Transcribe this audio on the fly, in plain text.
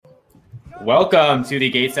Welcome to the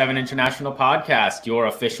Gate 7 International Podcast, your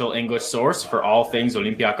official English source for all things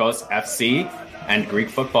Olympiacos FC and Greek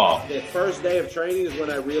football. The first day of training is when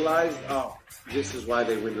I realized, this is why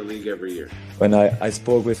they win the league every year. When I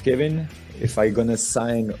spoke with Kevin, if I'm going to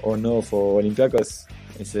sign or no for Olympiacos,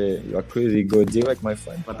 he said, you are pretty good direct, my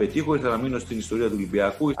friend. Να πετύχω ήρθα να μείνω στην ιστορία του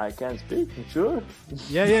Ολυμπιακού. I can't speak, sure.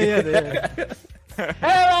 Yeah.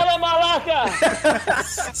 Έλα μαλάκα!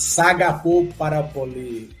 Σ' πάρα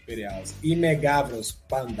πολύ, Πειραιάς. Είμαι Γαύρος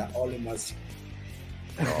πάντα, όλοι μαζί.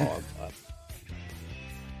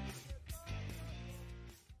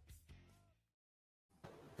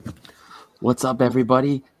 What's up,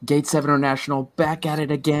 everybody? Gate 7 International back at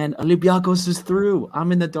it again. Olympiacos is through.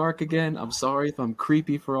 I'm in the dark again. I'm sorry if I'm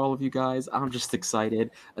creepy for all of you guys. I'm just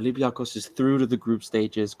excited. Olympiacos is through to the group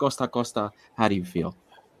stages. Costa, how do you feel?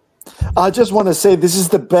 I just want to say this is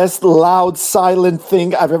the best loud, silent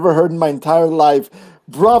thing I've ever heard in my entire life.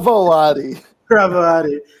 Bravo, Adi. Bravo,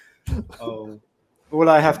 Adi. All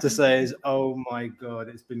I have to say is, oh my God,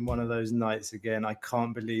 it's been one of those nights again. I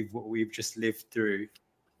can't believe what we've just lived through.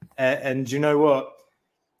 And you know what?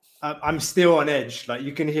 I'm still on edge. Like,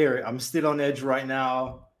 you can hear it. I'm still on edge right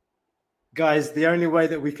now. Guys, the only way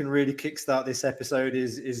that we can really kickstart this episode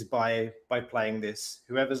is by playing this.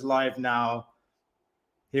 Whoever's live now,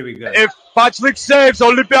 here we go. If Patrick saves,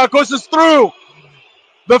 Olympiacos is through.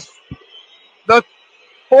 The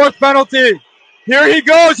fourth penalty. Here he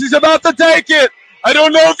goes. He's about to take it. I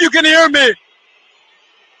don't know if you can hear me.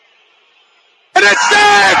 And it's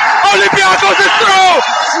saved! Olympiacos is through!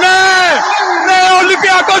 No!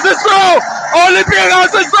 Olympiacos is through!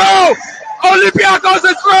 Olympiacos is through! Olympiacos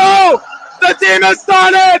is through! The team has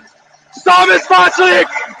done it! Thomas Patrick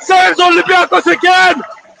saves Olympiacos again!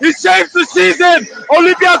 He saves the season!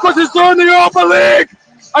 Olympiacos is through in the Europa League!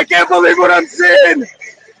 I can't believe what I'm seeing!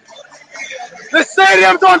 The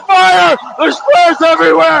stadium's on fire! There's flares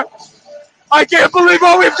everywhere! I can't believe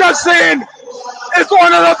what we've just seen! It's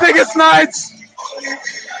one of the biggest nights!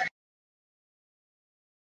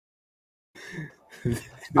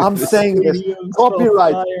 I'm saying this.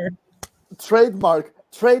 Copyright.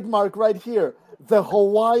 Trademark right here. The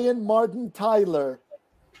Hawaiian Martin Tyler.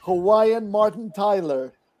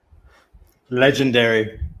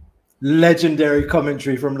 Legendary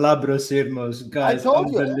commentary from Labros Sirmos. Guys,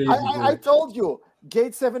 I told you.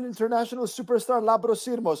 Gate 7 International Superstar Labros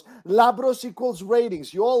Sirmos. Labros equals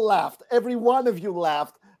ratings. You all laughed. Every one of you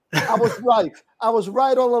laughed. I was right. I was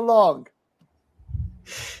right all along.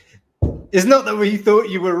 It's not that we thought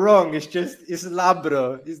you were wrong. It's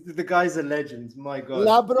Labro. The guy's a legend. My God.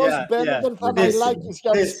 Labros better than Thanailakis,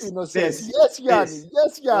 Yannis Spino says. Yes, Yanni.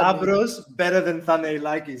 Labros better than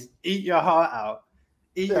Thanailakis. Eat your heart out.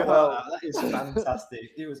 Your heart out. That is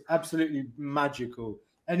fantastic. It was absolutely magical.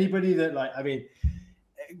 Anybody that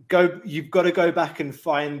you've got to go back and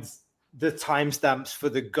find the timestamps for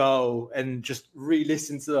the goal and just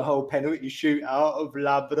re-listen to the whole penalty shootout of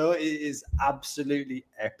Labro. It is absolutely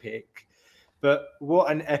epic. But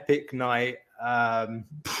what an epic night.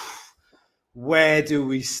 Where do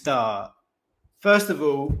we start? First of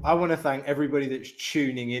all, I want to thank everybody that's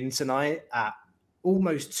tuning in tonight at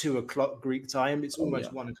almost 2 o'clock Greek time. It's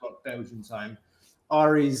almost 1 o'clock Belgian time.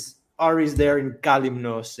 Ari's there in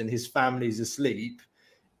Galimnos and his family's asleep.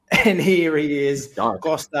 And here he is, dark.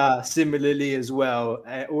 Costa, similarly as well.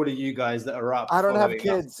 All of you guys that are up. I don't have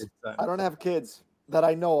kids. I don't have kids that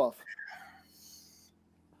I know of.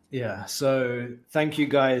 Yeah, so thank you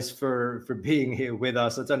guys for being here with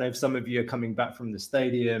us. I don't know if some of you are coming back from the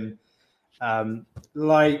stadium.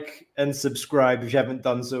 Like and subscribe if you haven't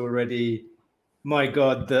done so already. My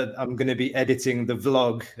God, that I'm going to be editing the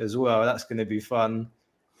vlog as well. That's going to be fun.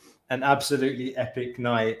 An absolutely epic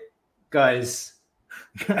night. Guys,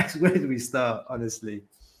 where do we start, honestly?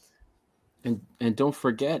 And don't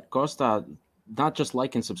forget, Costa, not just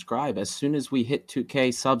like and subscribe. As soon as we hit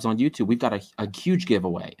 2K subs on YouTube, we've got a huge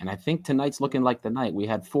giveaway. And I think tonight's looking like the night. We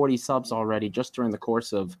had 40 subs already just during the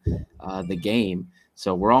course of the game.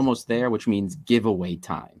 So we're almost there, which means giveaway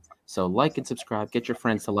time. So like and subscribe. Get your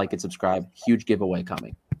friends to like and subscribe. Huge giveaway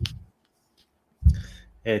coming.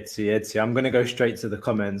 Etsy. I'm going to go straight to the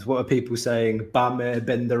comments. What are people saying? Bame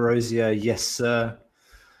Benderosia, yes, sir.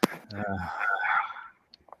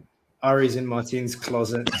 Ari's in Martin's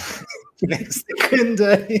closet. Next to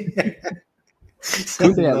Kunde.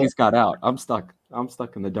 Kunde at least got out. I'm stuck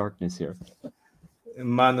in the darkness here.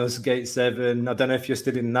 Manos Gate 7. I don't know if you're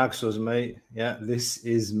still in Naxos, mate. Yeah, this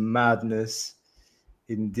is madness.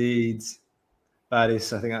 Indeed.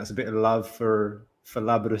 Paris, I think that's a bit of love for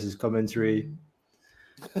Labros' commentary.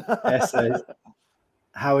 Essays.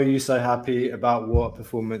 how are you so happy about what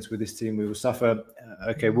performance with this team we will suffer?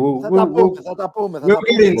 Okay, we'll get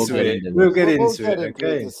into it. We'll get into it.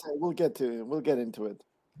 Okay. We'll get into it.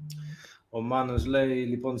 Ο Μάνος λέει,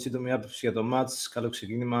 λοιπόν, σύντομη άποψη για το μάτς. Καλό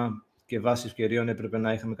ξεκίνημα και βάσει ευκαιριών έπρεπε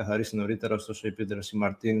να είχαμε καθαρίσει νωρίτερα, ωστόσο οι Πίτερος οι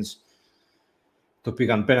Μαρτίνς το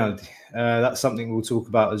πήγαν penalty. That's something we'll talk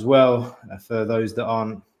about as well. For those that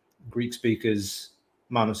aren't Greek speakers,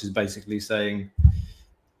 Manos is basically saying,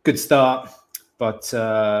 good start, but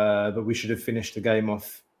we should have finished the game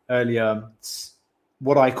off earlier. It's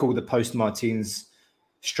what I call the post-Martins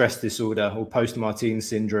stress disorder or post-Martins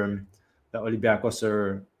syndrome that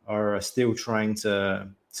Olympiacos are still trying to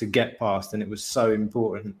get past, and it was so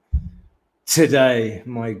important today.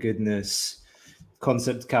 My goodness.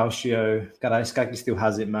 Concept Calcio. Karaiskaki still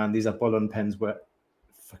has it, man. These Apollon pens were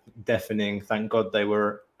deafening. Thank God they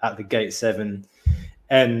were at the gate 7.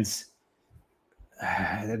 And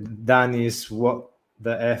Danis, what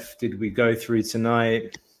the F did we go through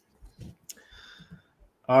tonight?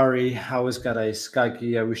 Ari, how was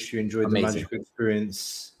Karaiskaki? I wish you enjoyed the magical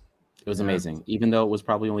experience. It was amazing. Even though it was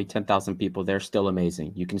probably only 10,000 people, they're still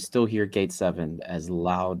amazing. You can still hear Gate 7 as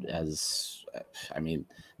loud as, I mean,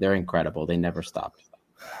 they're incredible. They never stopped.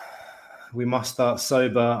 We must start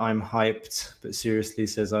sober. I'm hyped. But seriously,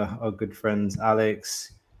 says our good friend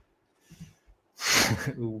Alex.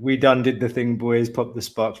 We done did the thing, boys. Pop the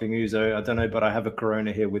sparkling ouzo. I don't know, but I have a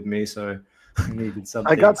Corona here with me, so I needed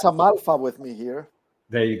something. I got some Alpha with me here.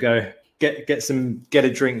 There you go. Get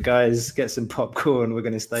a drink, guys. Get some popcorn. We're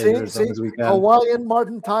going to stay there as long as we can. Hawaiian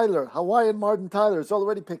Martin Tyler. It's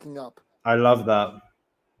already picking up. I love that.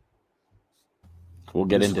 We'll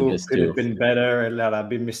get into this could too. Have been better. El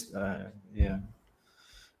Arabi missed.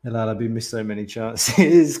 El Arabi missed so many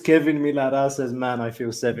chances. Kevin Milara says, "Man, I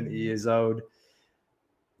feel 70 years old."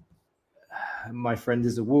 My friend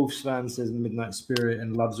is a Wolves fan. Says Midnight Spirit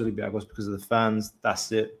and loves Olympiacos because of the fans.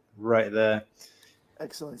 That's it, right there.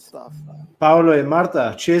 Excellent stuff. Paulo and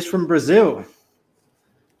Marta, cheers from Brazil.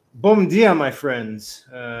 Bom dia, my friends.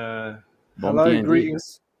 Hello,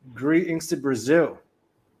 greetings to Brazil.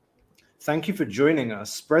 Thank you for joining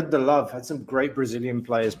us. Spread the love. Had some great Brazilian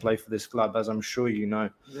players play for this club, as I'm sure you know.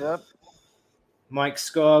 Yep. Mike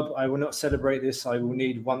Scarb, I will not celebrate this. I will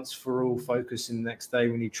need once for all focus in the next day.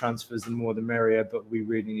 We need transfers, the more the merrier, but we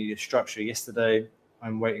really need a structure. Yesterday,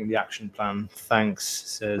 I'm waiting the action plan. Thanks,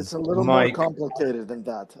 says It's a little Mike. more complicated than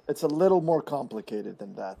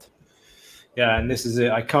that. Yeah, and this is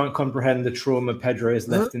it. I can't comprehend the trauma Pedro has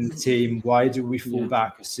left in the team. Why do we fall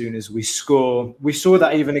back as soon as we score? We saw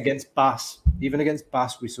that even against Bass. Even against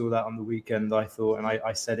Bass, we saw that on the weekend, I thought, and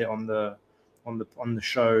I said it on the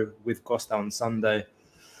show with Costa on Sunday.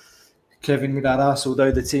 Kevin Miraras,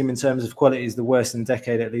 although the team in terms of quality is the worst in a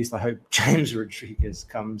decade at least, I hope James Rodriguez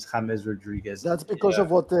comes. James Rodriguez. That's because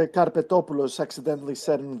of what Karpetopoulos accidentally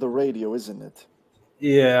said on the radio, isn't it?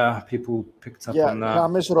 Yeah, people picked up on that.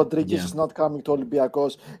 James Rodriguez is not coming to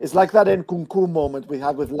Olympiacos. It's like that Nkunku moment we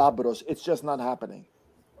had with Labros. It's just not happening.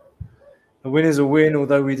 A win is a win,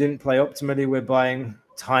 although we didn't play optimally. We're buying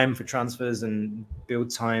time for transfers and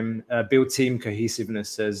build team cohesiveness,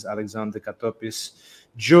 says Alexander Katopis.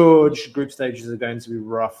 George, group stages are going to be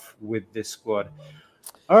rough with this squad.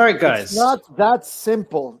 All right, guys. It's not that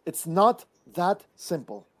simple.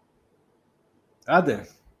 Are there?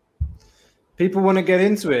 People want to get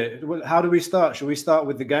into it. How do we start? Should we start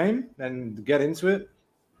with the game and get into it?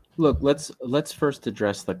 Look, let's first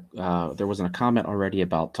address the. There was a comment already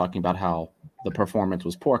about talking about how the performance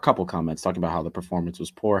was poor. A couple comments talking about how the performance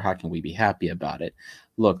was poor. How can we be happy about it?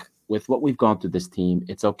 Look, with what we've gone through this team,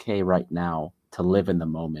 it's okay right now to live in the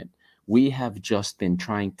moment. We have just been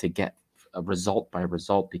trying to get a result by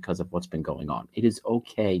result because of what's been going on. It is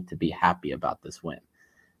okay to be happy about this win.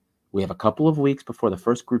 We have a couple of weeks before the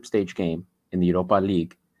first group stage game in the Europa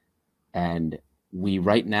League, and we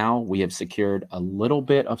have secured a little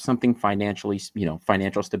bit of something financially,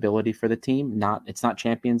 financial stability for the team. It's not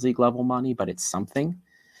Champions League level money, but it's something.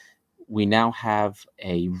 We now have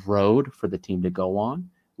a road for the team to go on.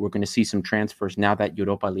 We're going to see some transfers now that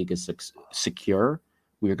Europa League is secure.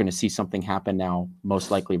 We are going to see something happen now,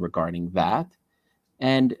 most likely regarding that.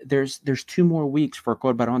 And there's 2 more weeks for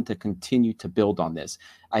Corbaron to continue to build on this.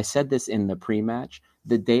 I said this in the pre-match.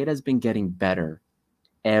 The data has been getting better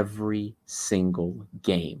every single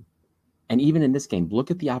game. And even in this game, look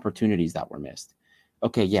at the opportunities that were missed.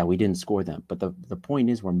 Okay, yeah, we didn't score them. But the point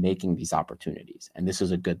is we're making these opportunities. And this is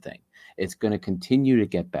a good thing. It's going to continue to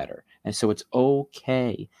get better. And so it's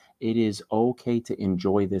okay. It is okay to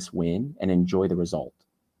enjoy this win and enjoy the result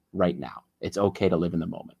right now. It's okay to live in the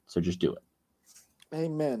moment. So just do it.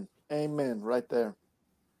 Amen. Right there.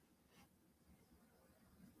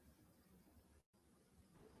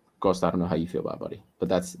 Costa, I don't know how you feel about it, buddy, but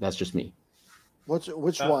that's just me.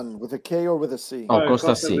 Which one? With a K or with a C? Oh, Costa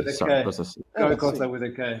Costa C. with a Sorry, K. Costa C. Go Costa with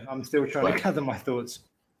a K. I'm still trying to gather my thoughts.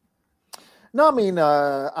 No, I mean,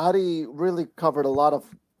 Ari really covered a lot of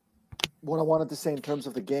what I wanted to say in terms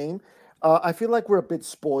of the game. I feel like we're a bit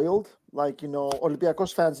spoiled. Like,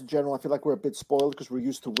 Olympiacos fans in general, I feel like we're a bit spoiled because we're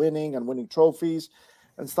used to winning and winning trophies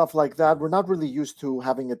and stuff like that. We're not really used to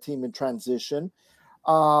having a team in transition.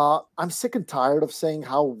 I'm sick and tired of saying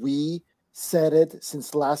how we said it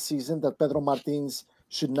since last season that Pedro Martins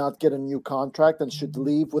should not get a new contract and should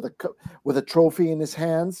leave with a trophy in his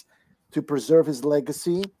hands to preserve his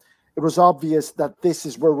legacy. It was obvious that this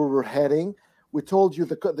is where we were heading. We told you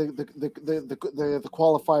the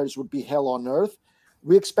qualifiers would be hell on earth.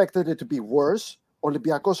 We expected it to be worse.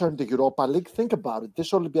 Olympiacos are in the Europa League. Think about it.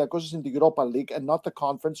 This Olympiacos is in the Europa League and not the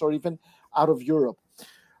conference or even out of Europe.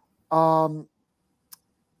 I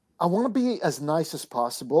want to be as nice as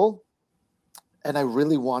possible, and I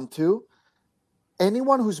really want to.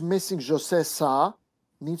 Anyone who's missing Jose Sa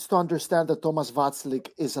needs to understand that Thomas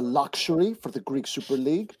Vatslik is a luxury for the Greek Super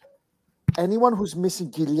League. Anyone who's missing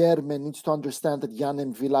Guilherme needs to understand that Jan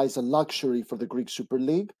Mvila is a luxury for the Greek Super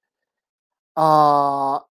League.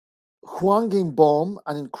 Juan Gimbom,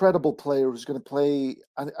 an incredible player who's going to play,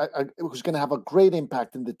 who's going to have a great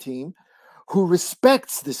impact in the team, who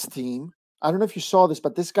respects this team. I don't know if you saw this,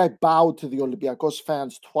 but this guy bowed to the Olympiacos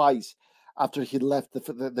fans twice after he left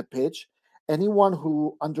the pitch. Anyone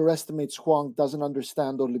who underestimates Juan doesn't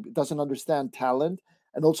understand talent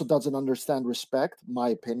and also doesn't understand respect, my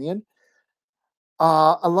opinion.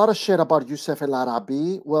 A lot of shit about Youssef El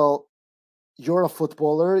Arabi. Well, you're a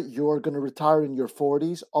footballer. You're going to retire in your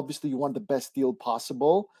 40s. Obviously, you want the best deal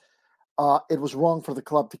possible. It was wrong for the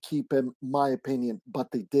club to keep him, my opinion,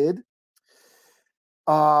 but they did.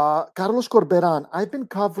 Carlos Corberan. I've been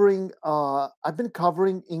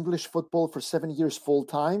covering English football for 7 years full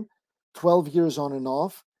time, 12 years on and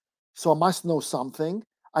off. So I must know something.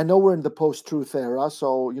 I know we're in the post-truth era,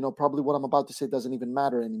 so probably what I'm about to say doesn't even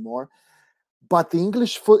matter anymore. But the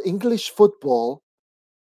English football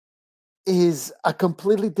is a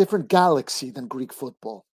completely different galaxy than Greek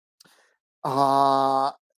football.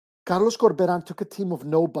 Carlos Corberan took a team of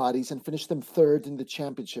nobodies and finished them third in the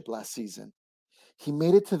championship last season. He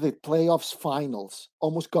made it to the playoffs finals,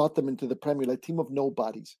 almost got them into the Premier League, team of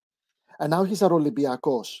nobodies. And now he's at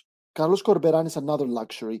Olympiacos. Carlos Corberan is another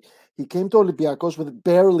luxury. He came to Olympiacos with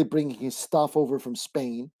barely bringing his stuff over from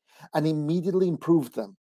Spain and immediately improved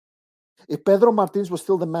them. If Pedro Martins was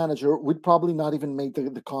still the manager, we'd probably not even make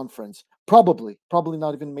the conference. Probably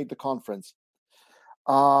not even make the conference.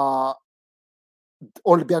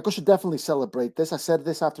 Olympiacos should definitely celebrate this. I said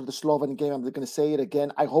this after the Slovan game. I'm going to say it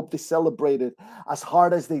again. I hope they celebrated as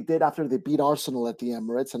hard as they did after they beat Arsenal at the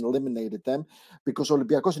Emirates and eliminated them, because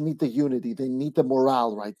Olympiacos need the unity. They need the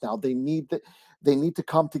morale right now. They need to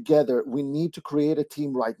come together. We need to create a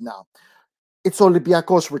team right now. It's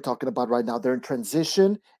Olympiacos we're talking about right now. They're in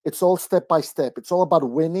transition. It's all step by step. It's all about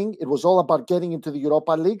winning. It was all about getting into the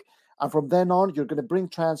Europa League. And from then on, you're going to bring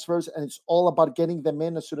transfers, and it's all about getting them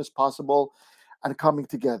in as soon as possible and coming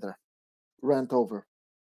together. Rant over.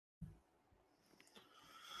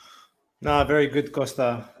 No, very good,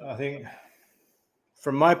 Costa. I think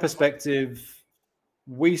from my perspective,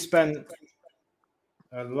 we spent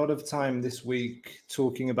a lot of time this week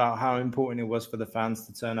talking about how important it was for the fans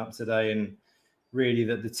to turn up today, and really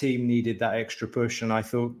that the team needed that extra push. And I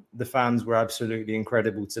thought the fans were absolutely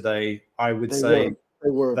incredible today. I would say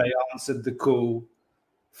they answered the call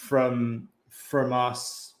from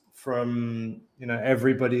us, from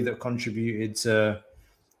everybody that contributed to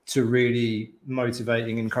really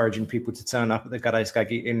motivating, encouraging people to turn up at the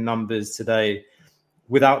Karaiskaki in numbers today.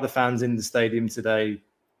 Without the fans in the stadium today,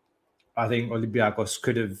 I think Olympiacos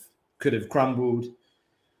could have crumbled.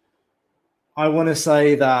 I want to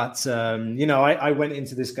say that I went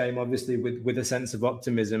into this game obviously with a sense of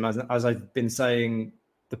optimism, as I've been saying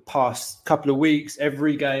the past couple of weeks.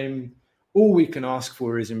 Every game, all we can ask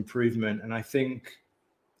for is improvement, and I think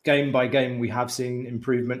game by game we have seen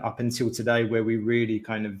improvement up until today, where we really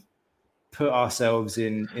kind of put ourselves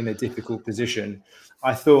in a difficult position.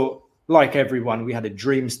 I thought, like everyone, we had a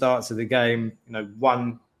dream start to the game.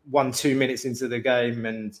 2 minutes into the game,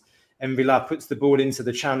 and Mvila puts the ball into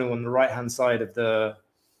the channel on the right-hand side of the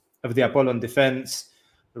Apollon defense.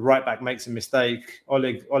 The right back makes a mistake.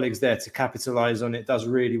 Oleg's there to capitalize on it, does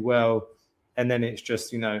really well. And then it's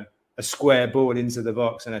just, a square ball into the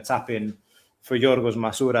box and a tap-in for Yorgos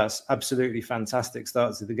Masouras. Absolutely fantastic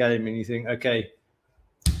start to the game. And you think, okay,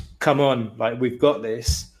 come on, like, we've got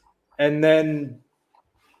this. And then,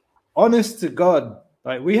 honest to God,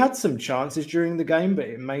 Like, we had some chances during the game, but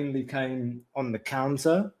it mainly came on the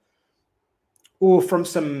counter or from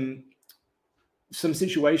some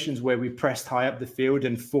situations where we pressed high up the field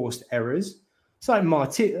and forced errors. It's like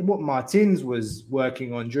what Martins was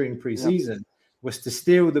working on during preseason was to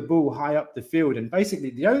steal the ball high up the field. And basically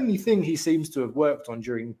the only thing he seems to have worked on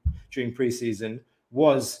during preseason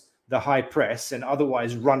was the high press and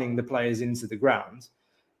otherwise running the players into the ground.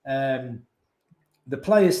 The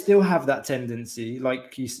players still have that tendency,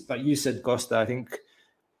 like you said, Costa, I think,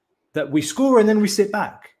 that we score and then we sit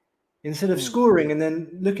back. Instead of scoring and then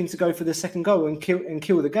looking to go for the second goal and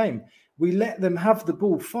kill the game. We let them have the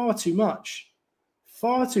ball far too much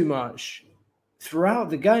throughout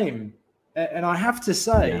the game. And I have to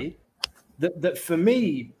say that for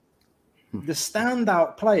me, the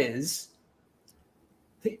standout players,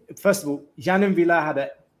 first of all, Yann Villa had an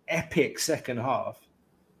epic second half.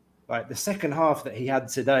 Like, the second half that he had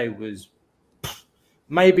today was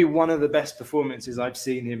maybe one of the best performances I've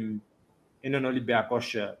seen him in an Olympiacos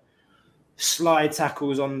shirt. Slide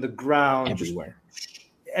tackles on the ground,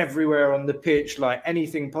 everywhere on the pitch, like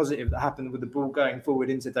anything positive that happened with the ball going forward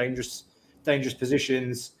into dangerous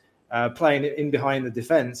positions, playing it in behind the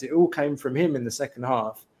defense. It all came from him in the second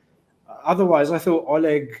half. Otherwise, I thought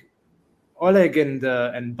Oleg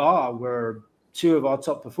and Bar were two of our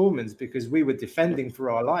top performers because we were defending for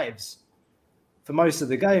our lives for most of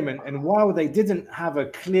the game. And while they didn't have a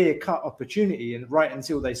clear-cut opportunity, and right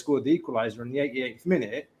until they scored the equaliser in the 88th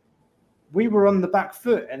minute, we were on the back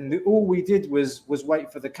foot, and all we did was wait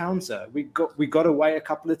for the counter. We got away a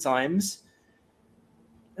couple of times.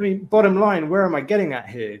 I mean, bottom line, where am I getting at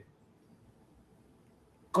here?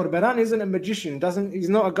 Corberán isn't a magician. He's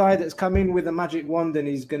not a guy that's come in with a magic wand and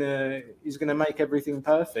he's gonna make everything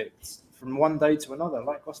perfect from one day to another,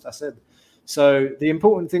 like Costa said. So the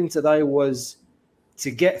important thing today was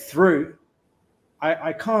to get through.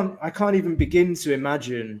 I can't even begin to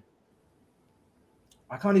imagine.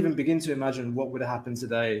 I can't even begin to imagine what would have happened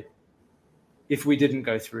today if we didn't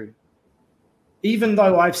go through. Even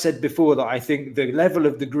though I've said before that I think the level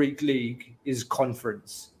of the Greek league is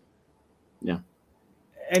conference. Yeah.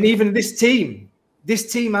 And even this team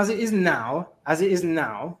as it is now,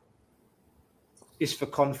 is for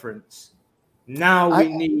conference. Now we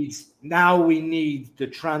need the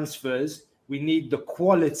transfers, we need the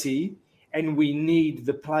quality, and we need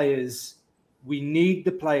the players. We need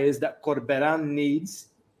the players that Corberán needs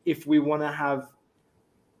if we want to have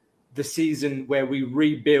the season where we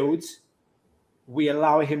rebuild. We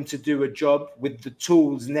allow him to do a job with the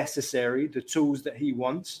tools necessary, the tools that he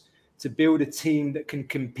wants to build a team that can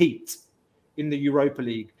compete in the Europa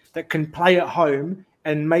League, that can play at home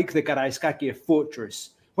and make the Karaiskaki a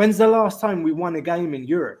fortress. When's the last time we won a game in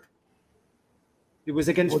Europe? It was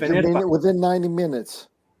against Fenerbahce. Within 90 minutes.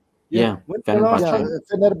 Yeah, Fenerbahce is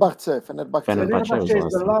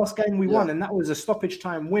the last game we won, and that was a stoppage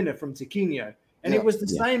time winner from Tiquinho. And it was the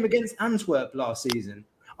same against Antwerp last season.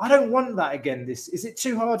 I don't want that again. Is it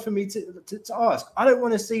too hard for me to ask? I don't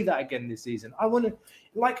want to see that again this season. I want to,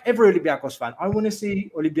 like every Olympiacos fan, I want to see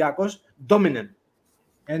Olympiacos dominant.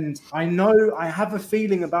 And I know I have a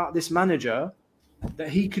feeling about this manager that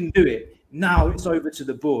he can do it. Now it's over to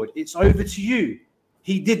the board. It's over to you.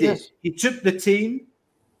 He did it. He took the team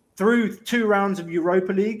through 2 rounds of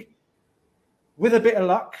Europa League with a bit of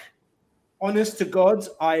luck. Honest to God,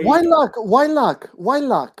 Why luck?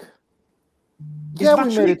 Yeah,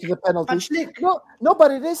 we made it to the penalty. No,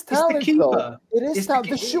 but it is talent, though. It is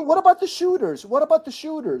talent. What about the shooters?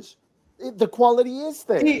 The quality is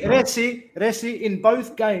there. Resi, in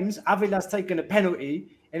both games, Avila's taken a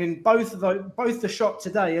penalty, and in both the shot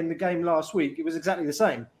today and the game last week, it was exactly the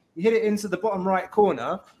same. He hit it into the bottom right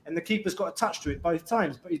corner, and the keeper's got a touch to it both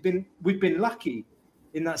times. But we've been lucky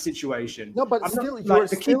in that situation. No, but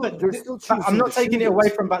I'm not taking it away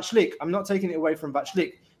from Bachlik.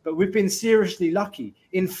 But we've been seriously lucky.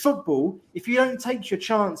 In football, if you don't take your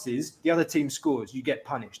chances, the other team scores. You get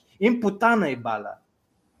punished. In putane bala.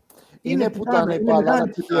 You're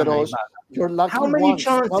lucky. How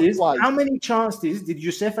many chances did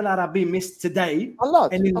Youssef El Arabi miss today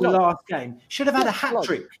and in the last game? Should have had a hat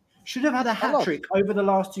trick. Over the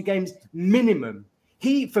last 2 games minimum.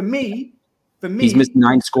 For me, he's missed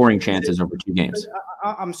 9 scoring chances over 2 games.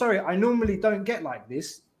 I'm sorry, I normally don't get like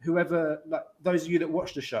this. Whoever, like those of you that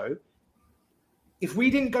watch the show, if we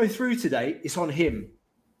didn't go through today, it's on him,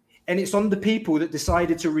 and it's on the people that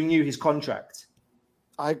decided to renew his contract.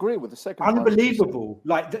 I agree with the second. Unbelievable,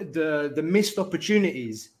 like the missed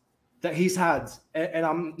opportunities that he's had, and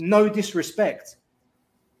I'm no disrespect.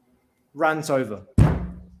 Rant over.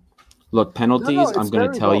 Look, penalties. I'm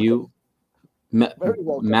going to tell you, Very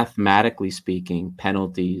welcome. Mathematically speaking,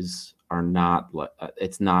 penalties are not.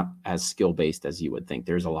 It's not as skill based as you would think.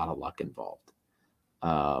 There's a lot of luck involved.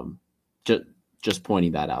 Just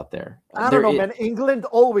pointing that out there. I don't know, man. England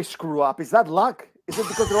always screw up. Is that luck? Is it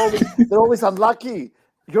because they're always unlucky?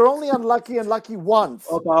 You're only unlucky and lucky once.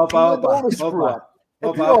 Opa.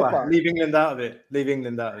 Leave England out of it.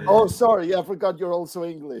 Oh, sorry. Yeah, I forgot you're also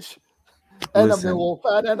English. And a Millwall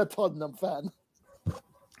fan and a Tottenham fan.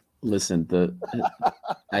 Listen,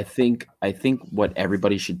 I think what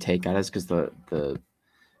everybody should take out is because the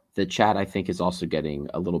chat I think is also getting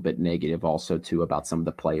a little bit negative also too about some of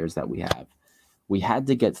the players that we have. We had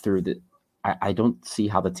to get through the. I don't see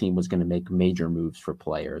how the team was going to make major moves for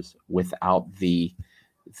players without the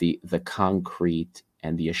concrete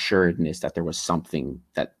and the assuredness that there was something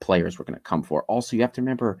that players were going to come for. Also, you have to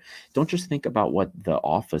remember, don't just think about what the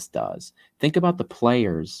office does. Think about the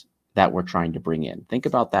players that we're trying to bring in. Think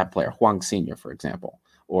about that player, Huang Senior, for example,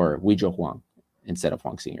 or Weizhou Huang instead of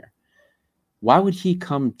Huang Senior. Why would he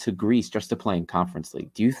come to Greece just to play in Conference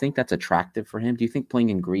League? Do you think that's attractive for him? Do you think playing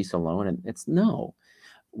in Greece alone? And it's no.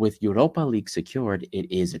 With Europa League secured, it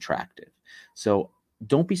is attractive. So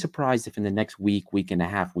don't be surprised if in the next week and a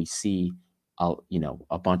half, we see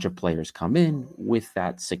a bunch of players come in with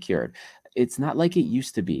that secured. It's not like it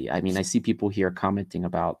used to be. I mean, I see people here commenting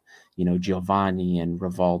about, Giovanni and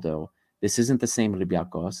Rivaldo. This isn't the same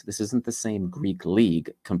Olympiacos. This isn't the same Greek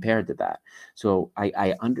league compared to that. So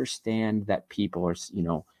I understand that people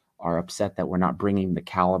are upset that we're not bringing the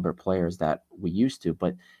caliber players that we used to.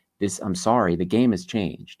 But I'm sorry, the game has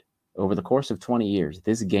changed. Over the course of 20 years,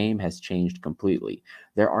 this game has changed completely.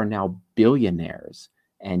 There are now billionaires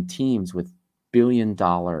and teams with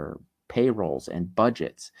billion-dollar payrolls and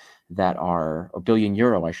budgets that are, €1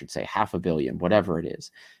 billion, I should say, $500 million, whatever it is,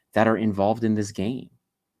 that are involved in this game.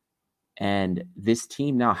 And this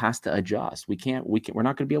team now has to adjust. We're not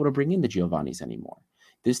going to be able to bring in the Giovannis anymore.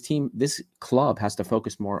 This club has to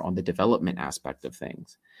focus more on the development aspect of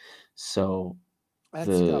things. So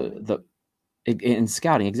in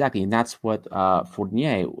scouting, exactly. And that's what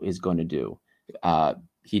Fournier is going to do. I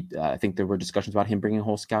think there were discussions about him bringing a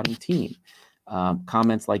whole scouting team.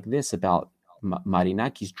 Comments like this about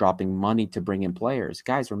Marinakis dropping money to bring in players.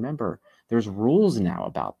 Guys, remember, there's rules now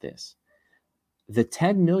about this. The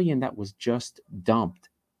 10 million that was just dumped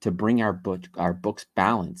to bring our books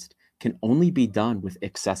balanced can only be done with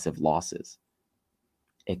excessive losses.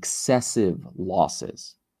 Excessive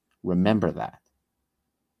losses. Remember that.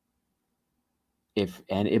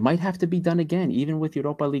 And it might have to be done again, even with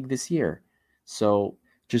Europa League this year. So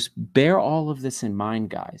just bear all of this in mind,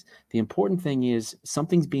 guys. The important thing is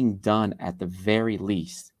something's being done at the very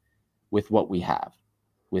least with what we have.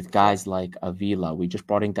 With guys like Avila, we just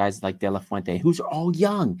brought in guys like De La Fuente, who's all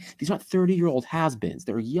young. These aren't 30-year-old has-beens.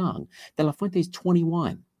 They're young. De La Fuente is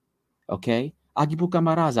 21. Okay? Agibu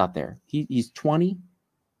Camara's out there. He's 20,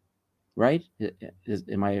 right?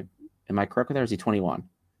 Am I correct with that, or is he 21?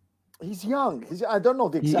 He's young. I don't know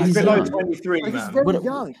the exact. He's below 23, man. He's very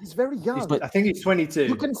young. He's very young. I think he's 22.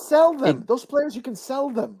 You can sell them. Those players, you can sell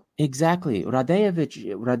them. Exactly.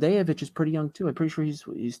 Radejevic is pretty young too. I'm pretty sure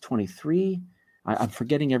he's 23. I'm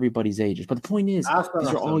forgetting everybody's ages, but the point is, these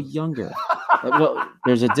are all younger. Well,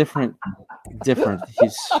 there's a different.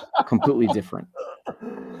 He's completely different.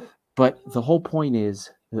 But the whole point is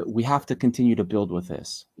that we have to continue to build with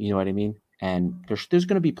this. You know what I mean? And there's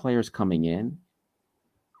going to be players coming in.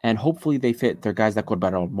 And hopefully they fit. They're guys that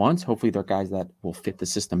Corberán wants. Hopefully they're guys that will fit the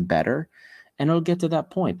system better. And it'll get to that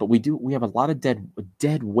point. But we have a lot of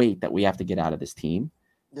dead weight that we have to get out of this team.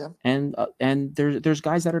 Yeah. And there's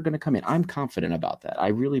guys that are going to come in. I'm confident about that. I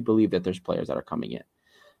really believe that there's players that are coming in.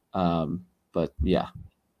 But yeah,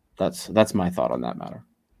 that's my thought on that matter.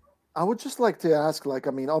 I would just like to ask,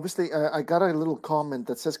 obviously, I got a little comment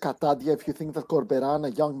that says, Katadia, if you think that Corberán,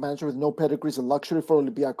 a young manager with no pedigree, is a luxury for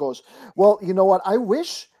Olympiacos. Well, you know what? I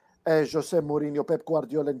wish Jose Mourinho, Pep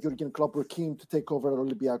Guardiola, and Jurgen Klopp were keen to take over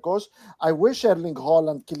Olympiacos. I wish Erling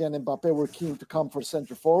Haaland, Kylian Mbappe were keen to come for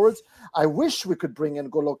center forwards. I wish we could bring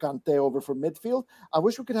N'Golo Kante over for midfield. I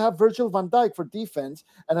wish we could have Virgil van Dijk for defense.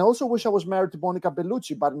 And I also wish I was married to Monica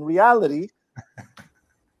Bellucci. But in reality...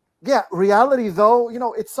 Yeah, reality, though,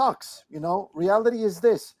 it sucks. Reality is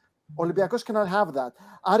this. Olympiacos cannot have that.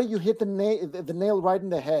 Ari, you hit the nail right in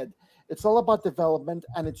the head. It's all about development,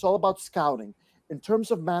 and it's all about scouting. In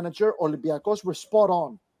terms of manager, Olympiacos were spot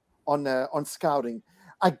on scouting.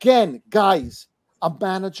 Again, guys, a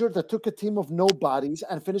manager that took a team of nobodies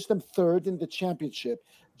and finished them third in the championship,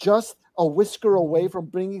 just a whisker away from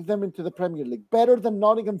bringing them into the Premier League. Better than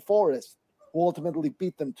Nottingham Forest, who ultimately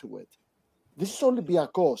beat them to it. This is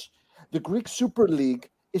Olympiacos. The Greek Super League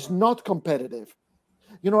is not competitive.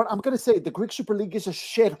 You know what? I'm going to say the Greek Super League is a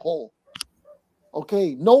shithole.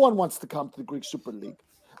 Okay? No one wants to come to the Greek Super League.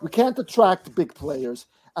 We can't attract big players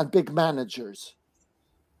and big managers.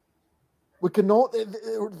 We can know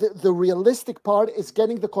the realistic part is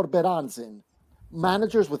getting the Corberans in.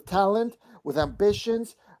 Managers with talent, with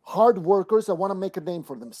ambitions, hard workers that want to make a name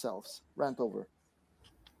for themselves. Rant over.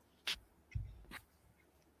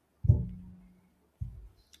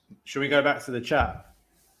 Should we go back to the chat?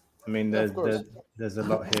 I mean, there's a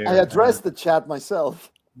lot here. I addressed the chat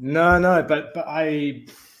myself. No, but I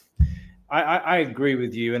agree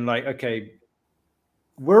with you. And like, okay,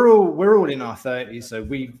 we're all in our 30s, so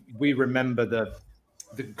we remember the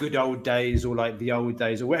good old days, or like the old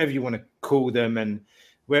days, or whatever you want to call them, and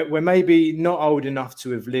we're maybe not old enough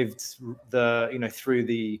to have lived through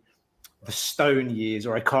the stone years,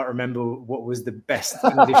 or I can't remember what was the best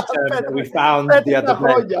English term that we found the other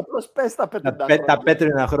day.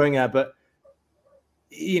 But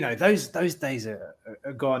those days are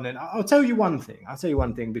gone. And I'll tell you one thing,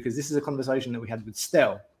 because this is a conversation that we had with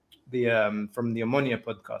Stel, from the Ammonia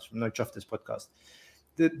podcast, from No Choftas podcast.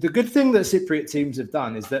 The good thing that Cypriot teams have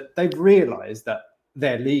done is that they've realized that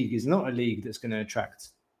their league is not a league that's going to attract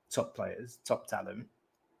top players, top talent,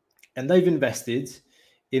 and they've invested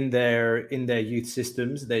in their youth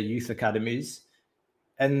systems, their youth academies.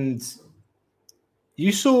 And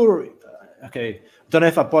you saw, I don't know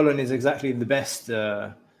if Apollon is exactly the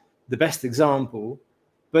best example,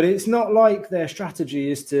 but it's not like their strategy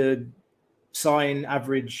is to sign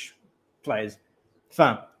average players.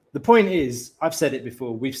 Fam, the point is, I've said it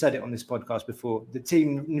before, we've said it on this podcast before, the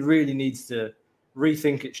team really needs to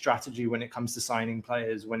rethink its strategy when it comes to signing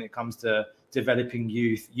players, when it comes to developing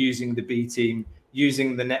youth, using the B team,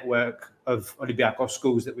 using the network of Olympiacos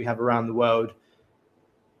schools that we have around the world,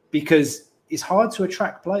 because it's hard to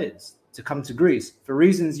attract players to come to Greece for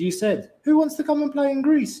reasons you said. Who wants to come and play in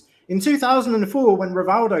Greece? In 2004, when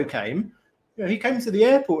Rivaldo came, he came to the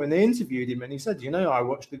airport and they interviewed him, and he said, I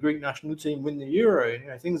watched the Greek national team win the Euro,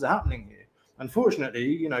 and things are happening here.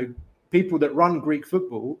 Unfortunately, people that run Greek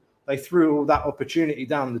football, they threw all that opportunity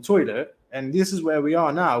down the toilet, and this is where we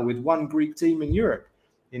are now with one Greek team in Europe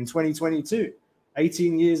in 2022.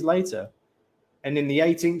 18 years later, and in the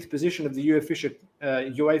 18th position of the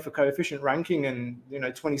UEFA coefficient ranking, and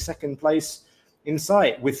 22nd place in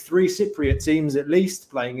sight, with 3 Cypriot teams at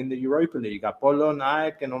least playing in the Europa League: Apollon,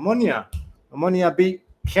 AEK, and Omonia. Omonia beat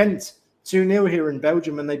Kent 2-0 here in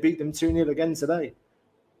Belgium, and they beat them 2-0 again today.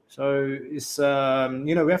 So it's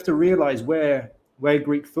we have to realize where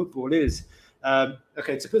Greek football is. To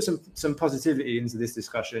put some positivity into this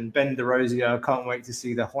discussion, Ben DeRosier, can't wait to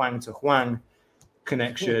see the Huang to Huang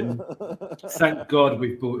connection. Thank God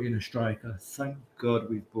we've brought in a striker.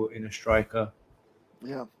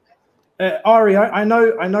 Yeah. Ari, I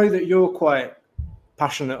know that you're quite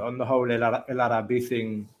passionate on the whole El Arabi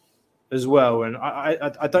thing as well, and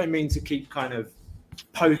I don't mean to keep kind of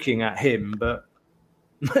poking at him, but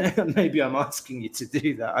maybe I'm asking you to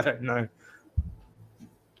do that. I don't know.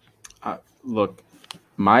 Look,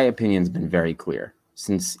 my opinion's been very clear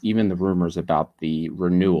since even the rumors about the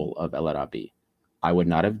renewal of El Arabi. I would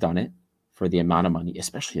not have done it for the amount of money,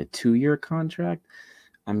 especially a 2-year contract.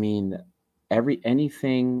 I mean,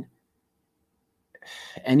 anything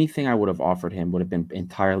I would have offered him would have been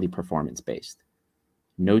entirely performance-based.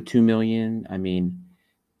 No 2 million. I mean,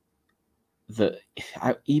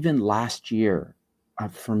 even last year,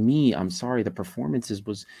 for me, I'm sorry, the performances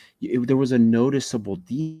there was a noticeable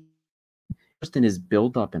decrease just in his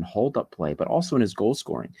build-up and hold-up play, but also in his goal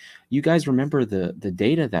scoring. You guys remember the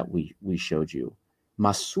data that we showed you.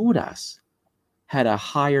 Masouras had a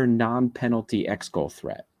higher non-penalty ex-goal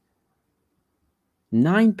threat.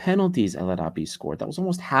 9 penalties El Arabi scored. That was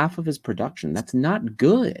almost half of his production. That's not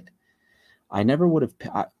good. I never would have.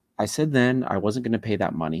 I said then I wasn't going to pay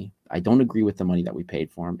that money. I don't agree with the money that we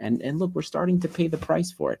paid for him. And look, we're starting to pay the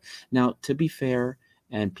price for it. Now, to be fair,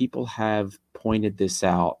 and people have pointed this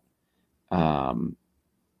out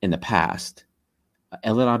in the past,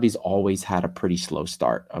 El Arabi's always had a pretty slow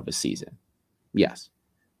start of a season. Yes.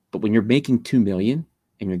 But when you're making 2 million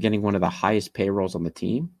and you're getting one of the highest payrolls on the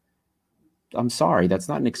team, I'm sorry, that's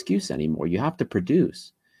not an excuse anymore. You have to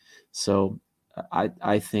produce. So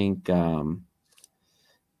I think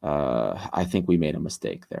we made a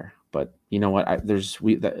mistake there. But you know what?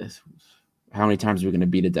 How many times are we going to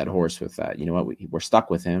beat a dead horse with that? You know what? We're stuck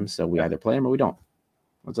with him, so we either play him or we don't.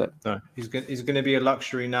 That's it. No, he's going to be a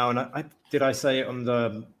luxury now. And I say it on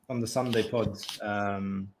the Sunday pods,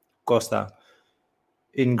 Costa.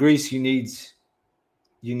 In Greece, you need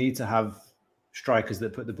to have strikers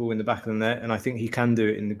that put the ball in the back of the net, and I think he can do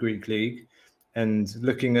it in the Greek league. And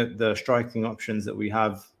looking at the striking options that we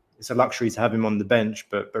have, it's a luxury to have him on the bench.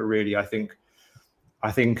 But really, I think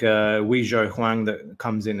Weizhou Huang that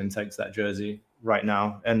comes in and takes that jersey right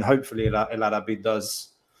now, and hopefully El Arabi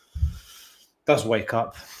does wake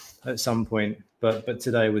up at some point. But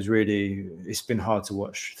today was really, it's been hard to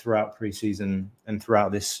watch throughout preseason and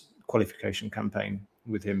throughout this qualification campaign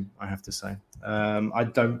with him, I have to say. I'm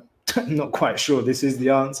not quite sure this is the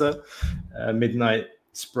answer. Midnight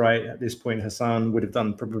Sprite at this point, Hassan would have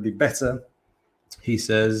done probably better, he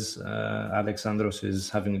says. Alexandros is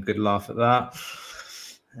having a good laugh at that.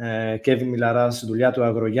 Kevin Milaras, δουλειά του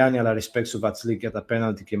Αγρογιάννη, αλλά respect στο Vatslik για τα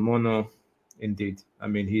penalty και μόνο. Indeed. I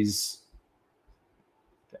mean, it's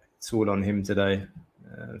all on him today.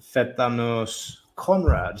 Fetanos,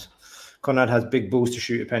 Conrad has big balls to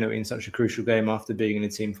shoot a penalty in such a crucial game after being in the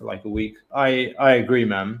team for like a week. I agree,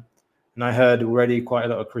 man. And I heard already quite a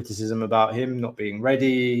lot of criticism about him not being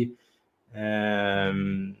ready.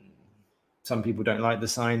 Some people don't like the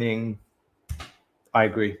signing. I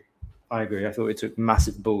agree. I thought it took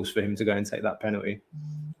massive balls for him to go and take that penalty.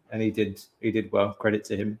 And he did well. Credit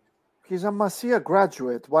to him. He's a Masia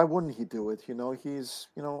graduate. Why wouldn't he do it?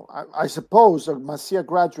 I suppose a Masia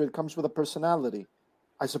graduate comes with a personality.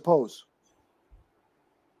 I suppose.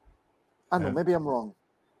 I don't know. Maybe I'm wrong.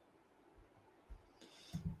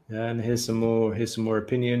 Yeah, and here's some more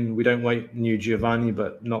opinion. We don't wait new Giovanni,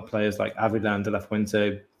 but not players like Avila and De La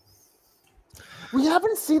Fuente. We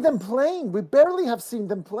haven't seen them playing. We barely have seen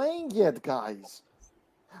them playing yet, guys.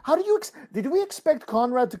 How do you did we expect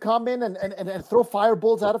Conrad to come in and throw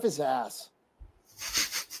fireballs out of his ass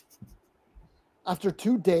after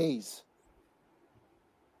 2 days?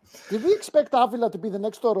 Did we expect Avila to be the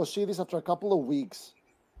next Orosidis after a couple of weeks?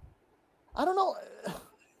 I don't know.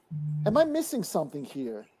 Am I missing something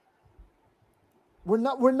here? We're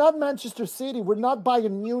not Manchester City. We're not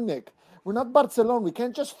Bayern Munich. We're not Barcelona. We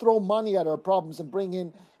can't just throw money at our problems and bring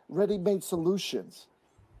in ready-made solutions.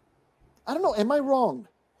 I don't know. Am I wrong?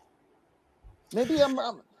 Maybe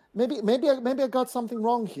I got something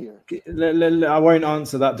wrong here. I won't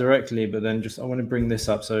answer that directly, but then I want to bring this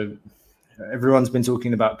up. So everyone's been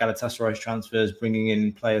talking about Galatasaray's transfers, bringing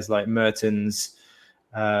in players like Mertens.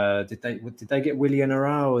 Did they get Willian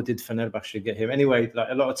Arau, or did Fenerbahce get him? Anyway, like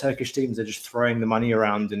a lot of Turkish teams are just throwing the money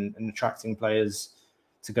around and attracting players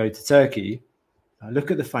to go to Turkey. Look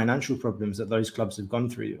at the financial problems that those clubs have gone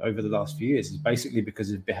through over the last few years. It's basically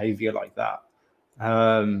because of behavior like that.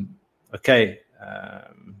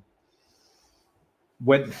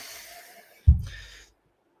 When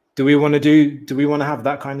do we want to have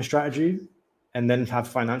that kind of strategy and then have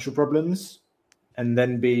financial problems and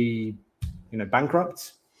then be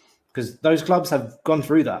bankrupt? Because those clubs have gone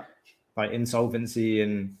through that, like insolvency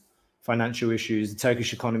and financial issues. The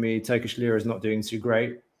Turkish economy, Turkish lira is not doing too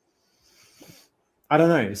great. I don't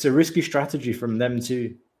know. It's a risky strategy from them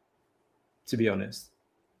too, to be honest.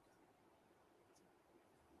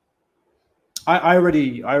 I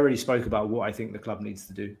already spoke about what I think the club needs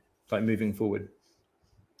to do, like moving forward.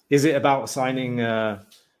 Is it about signing a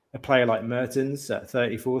player like Mertens at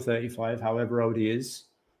 34, 35, however old he is?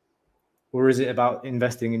 Or is it about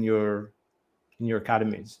investing in your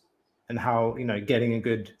academies and how, getting a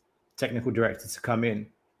good technical director to come in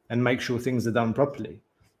and make sure things are done properly,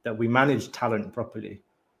 that we manage talent properly?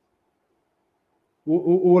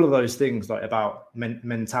 All of those things, like about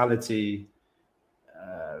mentality,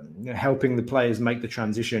 helping the players make the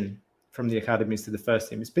transition from the academies to the first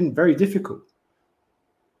team. It's been very difficult.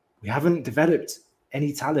 We haven't developed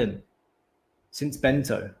any talent since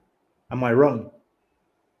Bento. Am I wrong?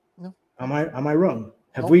 No. Am I wrong?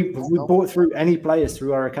 Have we brought through any players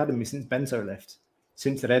through our academy since Bento left?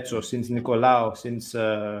 Since Rezzo, since Nicolau, since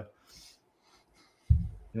those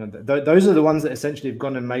are the ones that essentially have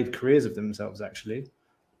gone and made careers of themselves, actually.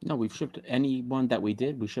 No, we've shipped anyone that we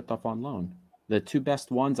did, we shipped off on loan. The two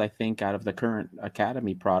best ones, I think, out of the current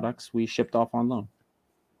academy products, we shipped off on loan.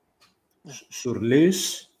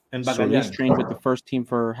 Surlis and Bagayan. Surlis trained with the first team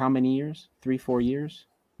for how many years? 3-4 years?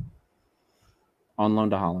 On loan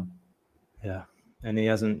to Holland. Yeah. And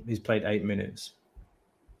he's played 8 minutes.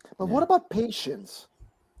 But what about patience?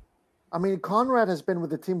 I mean, Conrad has been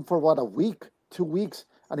with the team for what, a week, 2 weeks,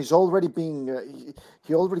 and he's already being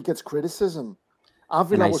he already gets criticism.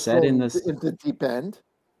 Avila was in the deep end.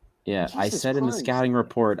 Yeah, Jesus I said in the scouting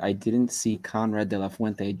report, I didn't see Conrad de la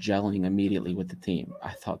Fuente gelling immediately with the team.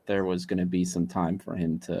 I thought there was going to be some time for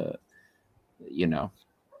him to,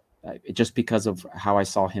 just because of how I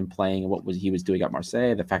saw him playing and what he was doing at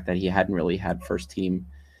Marseille, the fact that he hadn't really had first team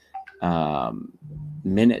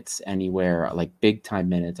minutes anywhere, like big time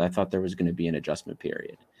minutes. I thought there was going to be an adjustment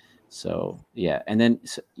period. So yeah, and then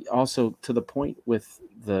also to the point with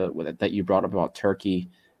that you brought up about Turkey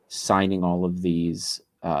signing all of these,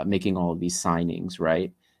 making all of these signings,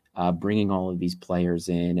 right? Bringing all of these players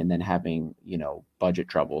in, and then having budget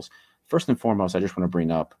troubles. First and foremost, I just want to bring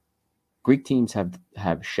up Greek teams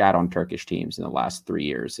have shat on Turkish teams in the last 3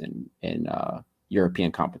 years in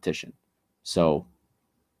European competition. So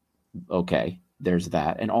okay, there's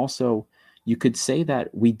that, and also you could say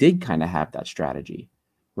that we did kind of have that strategy.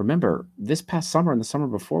 Remember, this past summer and the summer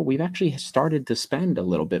before, we've actually started to spend a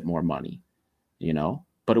little bit more money,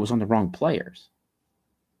 but it was on the wrong players.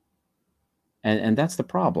 And that's the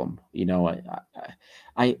problem.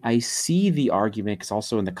 I see the argument, because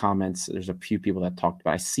also in the comments, there's a few people that talked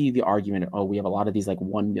about, I see the argument, we have a lot of these like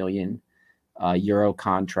 1 million euro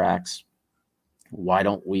contracts. Why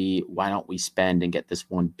don't we spend and get this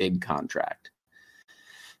one big contract?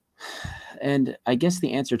 And I guess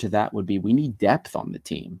the answer to that would be we need depth on the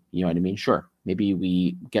team. You know what I mean? Sure. Maybe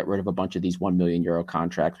we get rid of a bunch of these 1 million euro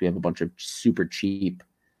contracts. We have a bunch of super cheap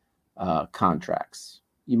contracts.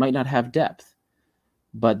 You might not have depth.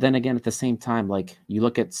 But then again, at the same time, like you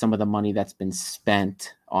look at some of the money that's been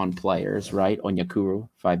spent on players, right? Onyekuru,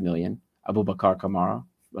 5 million. Abubakar Kamara,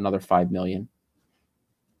 another 5 million.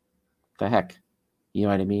 The heck? You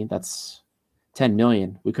know what I mean? That's 10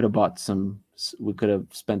 million. We could have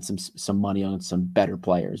spent some money on some better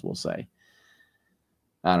players, we'll say.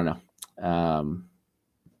 I don't know.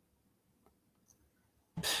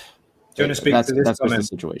 Do you want to speak to this that's comment? The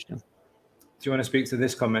situation. Do you want to speak to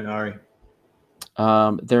this comment, Ari?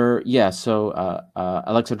 So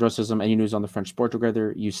Alexa Drossism, any news on the French sport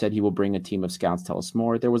together? You said he will bring a team of scouts. Tell us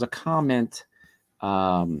more. There was a comment,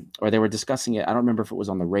 or they were discussing it. I don't remember if it was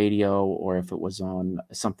on the radio or if it was on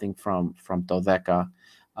something from Dodeka,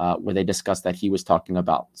 where they discussed that he was talking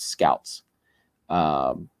about scouts,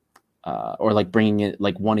 or like bringing it,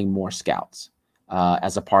 like wanting more scouts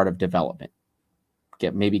as a part of development.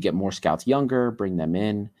 Get more scouts younger, bring them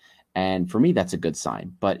in. And for me, that's a good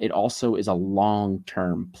sign. But it also is a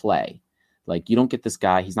long-term play. Like you don't get this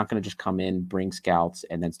guy. He's not going to just come in, bring scouts,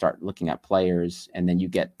 and then start looking at players. And then you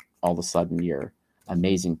get all of a sudden your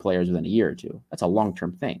amazing players within a year or two. That's a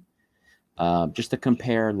long-term thing. Just to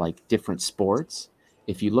compare like different sports,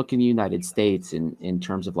 if you look in the United States in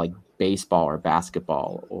terms of like baseball or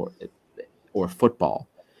basketball or football,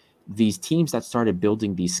 these teams that started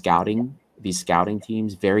building these scouting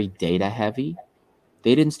teams, very data heavy,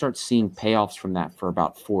 they didn't start seeing payoffs from that for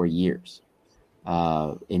about 4 years.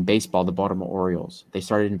 In baseball, the Baltimore Orioles, they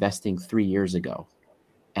started investing 3 years ago,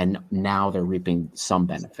 and now they're reaping some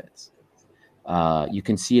benefits. You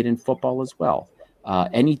can see it in football as well.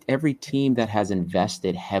 Every team that has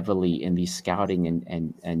invested heavily in these scouting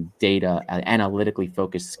and data analytically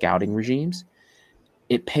focused scouting regimes,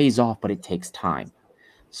 it pays off, but it takes time.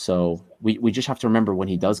 So we just have to remember when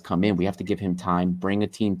he does come in, we have to give him time, bring a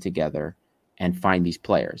team together, and find these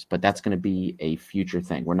players. But that's going to be a future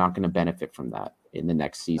thing. We're not going to benefit from that in the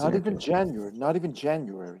next season. Not even January.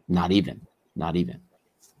 Not even.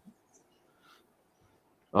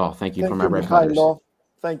 Oh, thank you for my red Mihailo.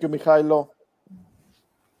 Thank you, Mihailo.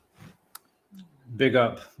 Big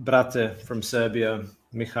up, brate from Serbia,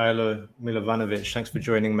 Mihailo Milovanovic. Thanks for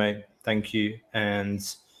joining, mate. Thank you. And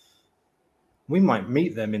we might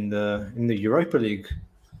meet them in the Europa League.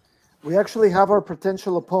 We actually have our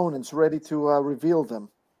potential opponents ready to reveal them.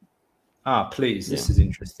 Please. This is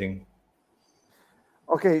interesting.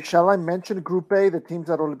 Okay, shall I mention Group A, the teams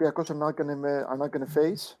that Olympiacos are not going to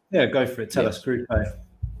face? Yeah, go for it. Tell us Group A.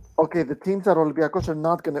 Okay, the teams that Olympiacos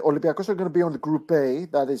are going to be on the Group A,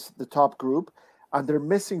 that is the top group, and they're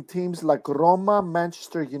missing teams like Roma,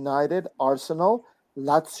 Manchester United, Arsenal,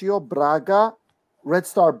 Lazio, Braga, Red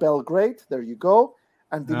Star Belgrade. There you go,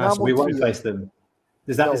 and Dinamo. So we won't face them.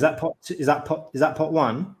 Is that pot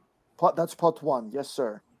one? That's pot one, yes,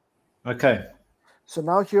 sir. Okay. So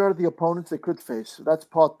now here are the opponents they could face. That's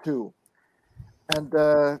pot two. And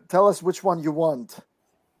tell us which one you want.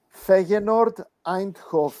 Feyenoord,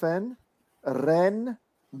 Eindhoven, Rennes,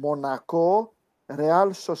 Monaco, Real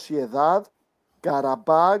Sociedad,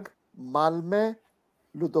 Karabag, Malmö,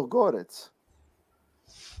 Ludogorets.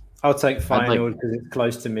 I'll take Feyenoord because it's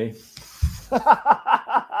close to me.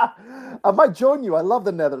 I might join you. I love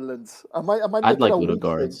the Netherlands. I'd like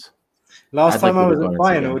Ludogorets. Last time I was at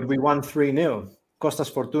Feyenoord, we won 3-0.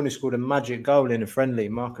 Kostas Fortounis scored a magic goal in a friendly.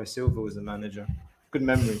 Marco Silva was the manager. Good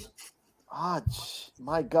memory.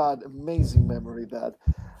 My God, amazing memory that.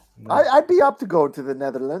 I'd be up to go to the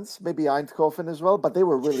Netherlands, maybe Eindhoven as well, but they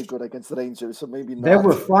were really good against the Rangers, so maybe not. There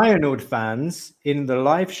were Feyenoord fans in the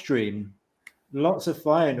live stream lots of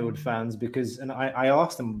Feyenoord fans and I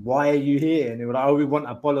asked them, why are you here? And they were like, oh, we want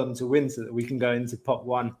Apollon to win so that we can go into pot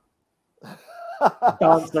one.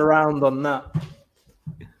 Danced around on that.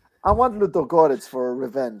 I want Ludogorets for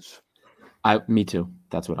revenge. Me too.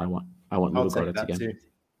 That's what I want. I want I'll take Ludogorets that again. too.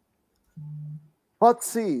 Pot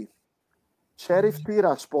C. Sheriff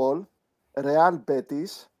Tiraspol, Real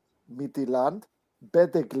Betis, Midtjylland,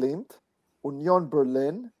 Bede Glimt, Union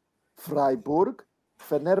Berlin, Freiburg,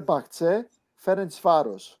 Fenerbahce,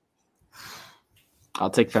 Ferencvaros.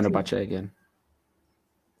 I'll take Fenerbahce again.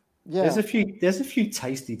 Yeah, There's a few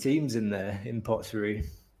tasty teams in there in pot 3.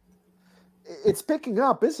 it's picking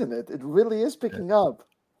up, isn't it? It really is picking up.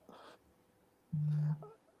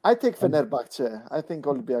 I take Fenerbahce. I think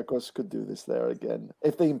Olympiacos could do this there again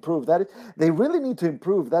if they improve. That they really need to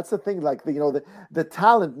improve. That's the thing. Like the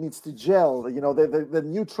talent needs to gel. The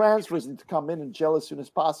new transfers need to come in and gel as soon as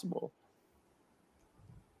possible.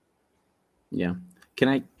 Yeah.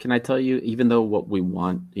 Can I tell you, even though what we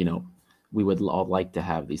want, we would all like to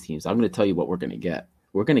have these teams, I'm going to tell you what we're going to get.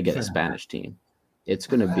 We're going to get a Spanish team.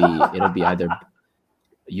 It'll be either,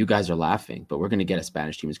 you guys are laughing, but we're going to get a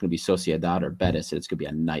Spanish team. It's going to be Sociedad or Betis, and it's going to be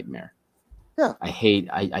a nightmare. Yeah.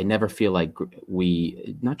 I never feel like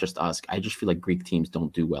not just us, I just feel like Greek teams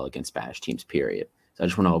don't do well against Spanish teams, period. So I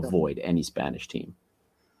just want to avoid any Spanish team.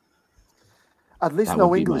 At least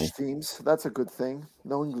no English teams. That's a good thing.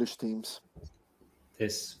 No English teams.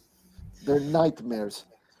 Yes. They're nightmares.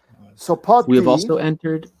 So pot We have D, also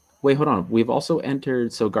entered. Wait, hold on. We've also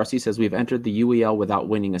entered. So Garcia says we've entered the UEL without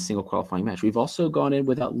winning a single qualifying match. We've also gone in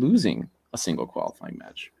without losing a single qualifying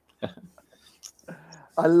match.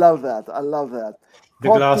 I love that. I love that. The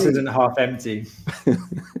glass isn't half empty.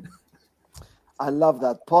 I love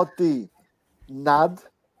that. Pot D, NAD,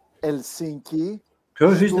 Helsinki.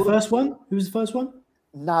 Who's the first one?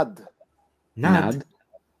 NAD. NAD.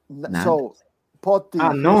 So pot D.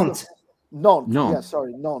 Nantes. Nantes. No. Yeah,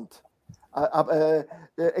 sorry, Nantes.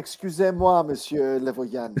 Excusez-moi, Monsieur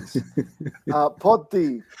Levoyanis. Pot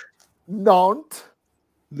D, Nantes,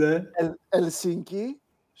 Helsinki,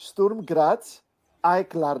 Sturm Graz,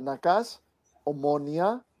 AEK Larnakas,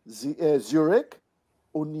 Omonia, Zurich,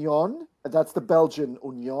 Union, that's the Belgian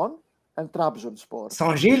Union, and Trabzonspor.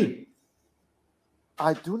 Saint-Gilles.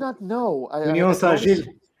 I do not know. Union Saint-Gilles.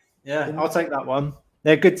 Yeah, I'll take that one.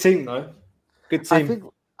 They're a good team, though. Good team.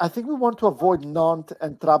 I think we want to avoid Nantes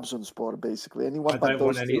and Trabzonspor, basically. Anyone but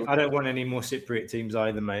those two. I don't want any more Cypriot teams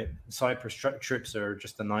either, mate. Cyprus trips are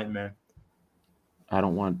just a nightmare. I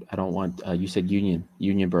don't want. You said Union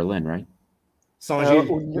Berlin, right? Saint-Gilles.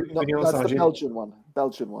 That's the Belgian one.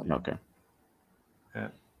 Okay. Yeah.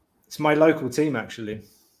 It's my local team, actually.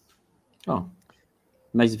 Oh,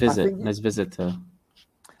 nice visit. Nice visit to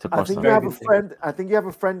Costa. I think you have a friend. I think you have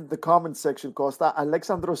a friend in the comment section, Costa.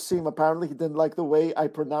 Alexandros Sim. Apparently, he didn't like the way I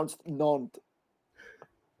pronounced Nantes.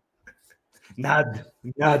 Nad.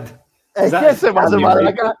 Is that a Saudi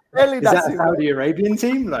Arabian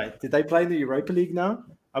team? Like, did they play in the Europa League now?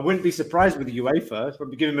 I wouldn't be surprised with the UEFA.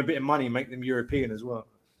 Probably give them a bit of money, make them European as well.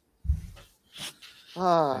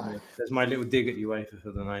 There's my little dig at UEFA for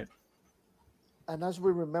the night. And as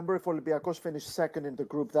we remember, if Olympiacos finished second in the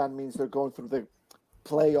group, that means they're going through the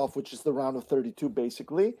playoff, which is the round of 32,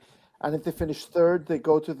 basically. And if they finish third, they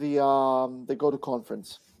go to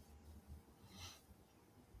conference.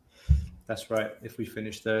 That's right. If we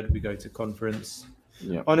finish third, we go to conference.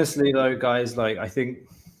 Yeah. Honestly, though, guys, I think,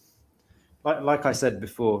 like I said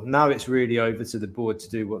before, now it's really over to the board to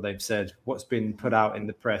do what they've said, what's been put out in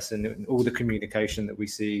the press and all the communication that we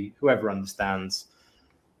see, whoever understands.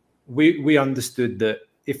 We understood that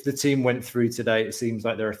if the team went through today, it seems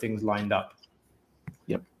like there are things lined up.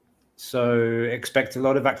 Yep. So expect a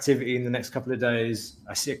lot of activity in the next couple of days.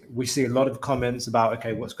 We see a lot of comments about,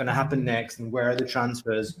 okay, what's going to happen next and where are the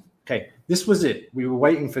transfers? Okay, this was it. We were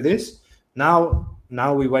waiting for this. Now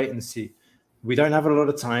we wait and see. We don't have a lot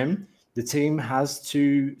of time. The team has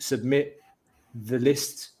to submit the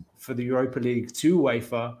list for the Europa League to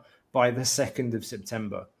UEFA by the 2nd of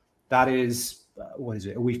September. That is,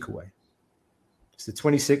 a week away. It's the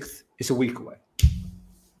 26th. It's a week away.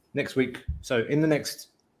 Next week. So in the next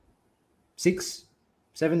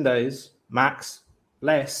 6-7 days, max,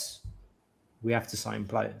 less, we have to sign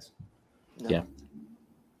players. Yeah.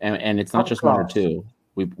 And it's not just one or two.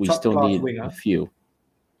 We still need a few.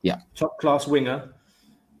 Yeah. Top class winger,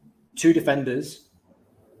 2 defenders.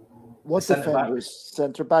 What defenders?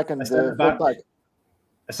 Centre back and the back.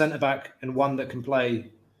 A centre back and one that can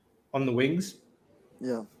play on the wings.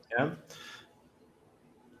 Yeah.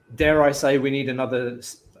 Dare I say we need another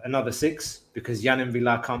 6 because Yann and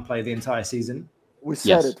Villar can't play the entire season. We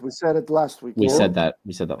said it. We said it last week. We said that.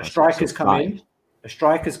 We said that A last striker's week. come in. A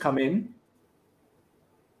striker's come in.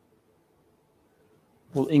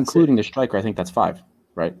 Well, including the striker, I think that's 5,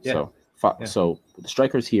 right? Yeah. So, so the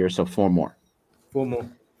striker's here, so 4 more. 4 more.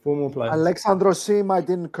 4 more players. Alexandro Sim, I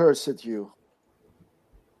didn't curse at you.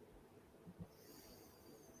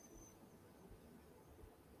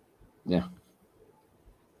 Yeah.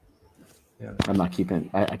 Yeah. I'm not keeping.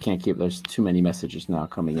 I can't keep. There's too many messages now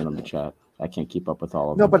coming in on the chat. I can't keep up with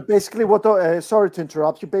all of them. No, but basically, sorry to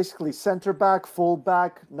interrupt you. Basically, center back, full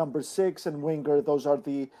back, number 6, and winger. Those are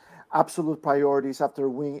the absolute priorities after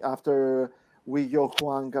Guillo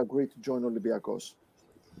Huang agreed to join Olympiacos.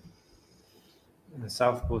 The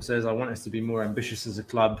Southpaw says, "I want us to be more ambitious as a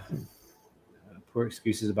club. Poor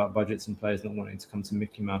excuses about budgets and players not wanting to come to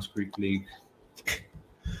Mickey Mouse Greek League."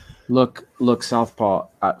 Look, Southpaw.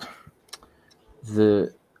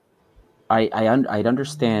 I'd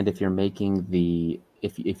understand if you're making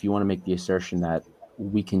if you want to make the assertion that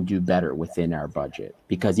we can do better within our budget,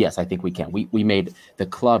 because yes, I think we can. We made the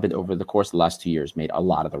club over the course of the last 2 years made a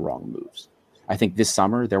lot of the wrong moves. I think this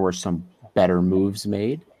summer there were some better moves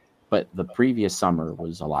made, but the previous summer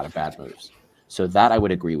was a lot of bad moves. So that I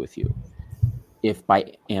would agree with you. If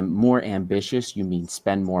by more ambitious you mean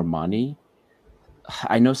spend more money,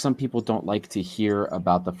 I know some people don't like to hear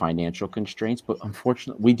about the financial constraints, but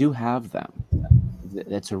unfortunately, we do have them.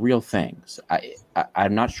 That's a real thing. So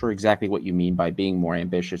I'm not sure exactly what you mean by being more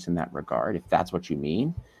ambitious in that regard. If that's what you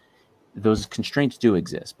mean, those constraints do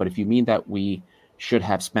exist. But if you mean that we should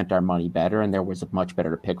have spent our money better and there was much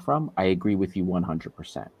better to pick from, I agree with you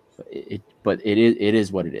 100%. But it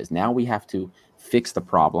is what it is. Now we have to fix the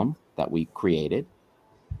problem that we created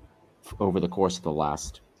over the course of the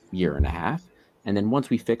last year and a half. And then once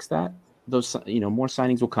we fix that, those more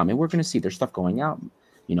signings will come, and we're going to see there's stuff going out.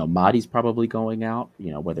 Madi's probably going out.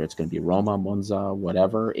 Whether it's going to be Roma, Monza,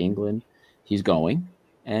 whatever, England, he's going,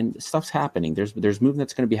 and stuff's happening. There's movement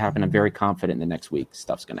that's going to be happening. I'm very confident in the next week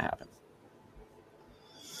stuff's going to happen.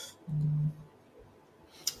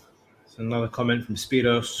 So another comment from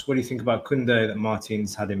Spiros. What do you think about Koundé that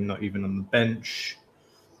Martins had him not even on the bench?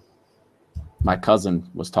 My cousin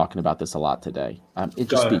was talking about this a lot today.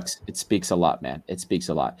 It speaks a lot, man. It speaks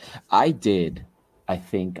a lot. I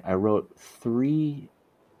wrote 3,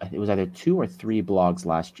 it was either 2 or 3 blogs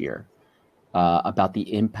last year about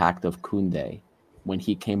the impact of Koundé when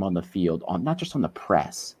he came on the field, on not just on the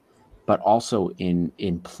press, but also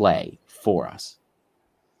in play for us.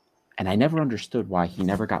 And I never understood why he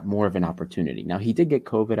never got more of an opportunity. Now, he did get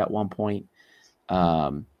COVID at one point.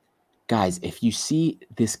 Guys, if you see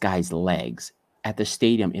this guy's legs at the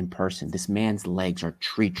stadium in person, this man's legs are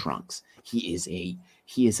tree trunks. He is a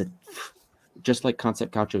just like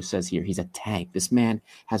Concept Gaucho says here, he's a tank. This man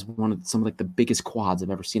has some of the biggest quads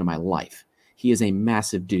I've ever seen in my life. He is a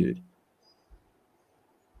massive dude.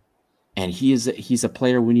 And he's a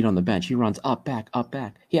player we need on the bench. He runs up, back, up,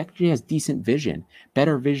 back. He actually has decent vision,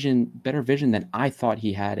 better vision than I thought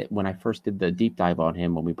he had it when I first did the deep dive on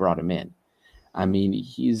him when we brought him in. I mean,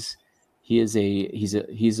 he's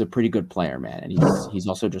a pretty good player, man, and he's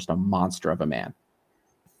also just a monster of a man.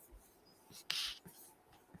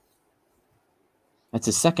 That's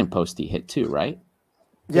his second post he hit too, right?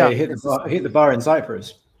 Yeah, he hit the bar in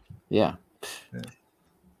Cyprus. Yeah.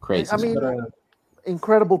 Crazy. I mean,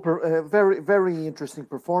 incredible, very, very interesting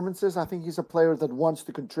performances. I think he's a player that wants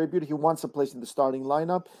to contribute. He wants a place in the starting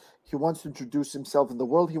lineup. He wants to introduce himself in the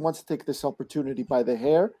world. He wants to take this opportunity by the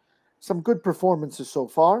hair. Some good performances so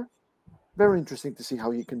far. Very interesting to see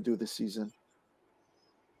how he can do this season.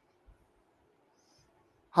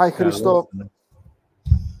 Hi, Christo.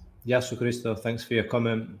 Yasu Christo, thanks for your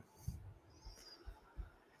comment.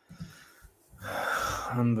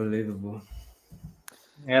 Unbelievable.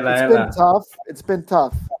 It's been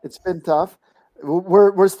tough.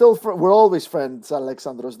 We're still we're always friends,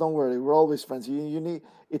 Alexandros. Don't worry, we're always friends. You need.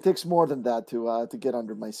 It takes more than that to get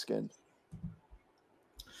under my skin.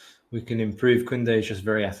 We can improve. Koundé is just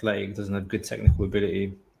very athletic. Doesn't have good technical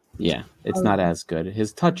ability. Yeah, it's not as good.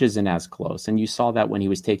 His touch isn't as close, and you saw that when he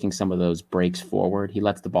was taking some of those breaks forward. He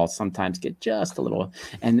lets the ball sometimes get just a little,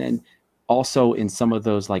 and then also in some of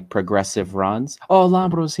those like progressive runs. Oh,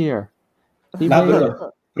 Lambro's here.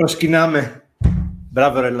 Labro, Proskiname,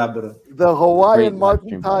 bravo el Labro. The Hawaiian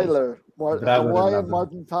Martin Tyler.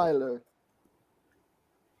 Martin Tyler.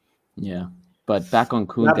 Yeah, but back on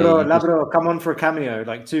Koundé. Labro, come on for a cameo,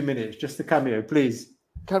 like 2 minutes, just a cameo, please.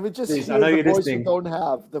 Can we just hear the voice you don't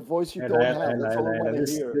have? The voice you don't have. That's all I want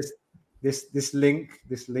to hear. This link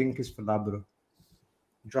is for Labro. I'm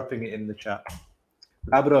dropping it in the chat.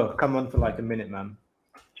 Labro, come on for like a minute, man.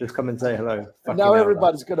 Just come and say hello. Now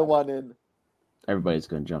everybody's gonna want in. Everybody's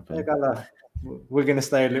going to jump in. We're going to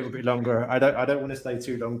stay a little bit longer. I don't want to stay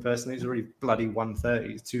too long personally. It's already bloody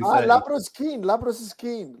 1:30. It's 2:30. Labros keen. Labros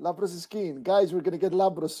is keen. Guys, we're going to get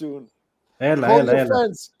Labros soon.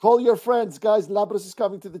 Call your friends, guys. Labros is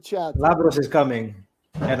coming to the chat. Labros is coming.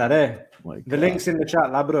 The link's in the chat,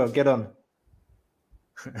 Labro. Get on.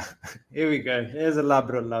 Here we go. Here's a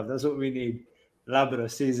Labro love. That's what we need. Labro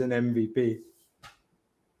season MVP.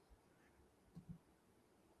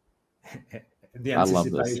 The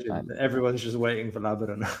anticipation. Everyone's just waiting for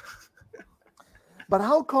Labro now. But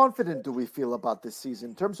how confident do we feel about this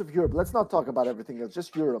season in terms of Europe? Let's not talk about everything else,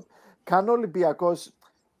 just Europe.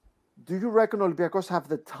 Do you reckon Olympiacos have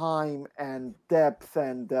the time and depth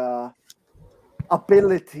and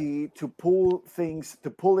ability to pull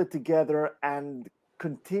it together and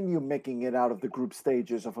continue making it out of the group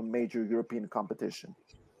stages of a major European competition?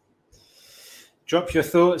 Drop your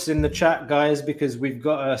thoughts in the chat, guys, because we've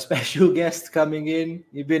got a special guest coming in.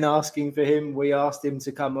 You've been asking for him. We asked him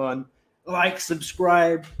to come on. Like,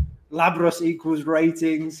 subscribe. Labros equals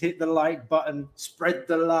ratings. Hit the like button. Spread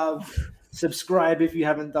the love. Subscribe if you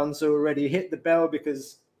haven't done so already. Hit the bell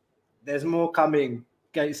because there's more coming.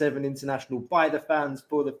 Gate 7 International by the fans,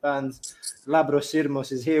 for the fans. Labros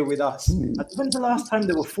Sirmos is here with us. When's the last time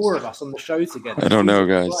there were 4 of us on the show together? I don't know,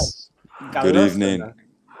 guys. Good evening.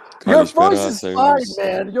 Your voice is fine,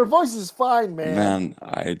 man. Your voice is fine, man. Man,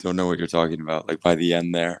 I don't know what you're talking about. Like by the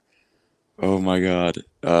end there. Oh my God.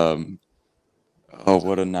 Oh,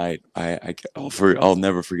 what a night. I'll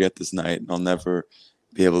never forget this night. And I'll never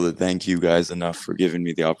be able to thank you guys enough for giving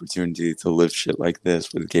me the opportunity to live shit like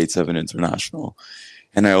this with Gate 7 International.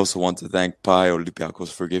 And I also want to thank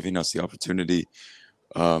Olympiacos for giving us the opportunity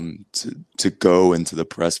to go into the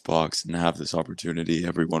press box and have this opportunity.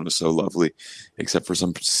 Everyone was so lovely, except for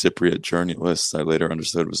some Cypriot journalists I later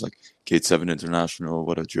understood was like, Gate 7 International,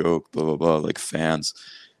 what a joke, blah, blah, blah, like fans.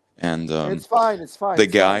 And it's fine. The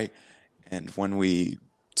guy, and when we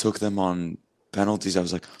took them on penalties, I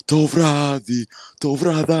was like, Tovradi,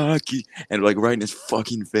 Tovradaki, and like right in his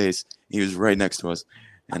fucking face. He was right next to us,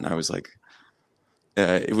 and I was like,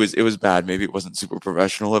 it was bad. Maybe it wasn't super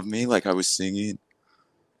professional of me. Like I was singing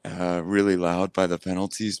really loud by the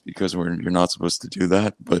penalties because you're not supposed to do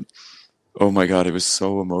that. But oh my God, it was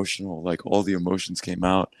so emotional. Like all the emotions came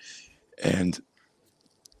out, and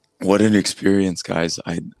what an experience, guys.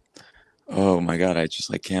 Oh my God, I just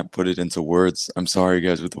can't put it into words. I'm sorry,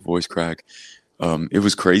 guys, with the voice crack. It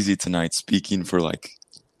was crazy tonight, speaking for like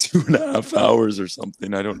 2.5 hours or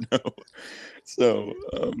something. I don't know. So,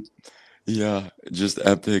 yeah, just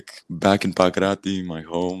epic. Back in Pakrati, my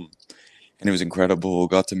home, and it was incredible.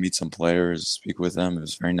 Got to meet some players, speak with them. It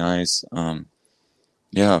was very nice.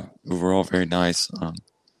 Yeah, overall very nice.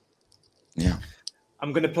 Yeah.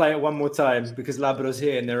 I'm going to play it one more time because Labro's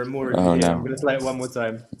here and there are more of you here. I'm going to play it one more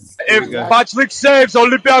time. If Patrick saves,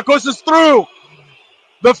 Olympiacos is through.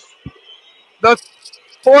 The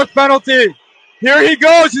 4th penalty. Here he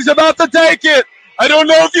goes. He's about to take it. I don't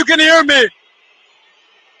know if you can hear me.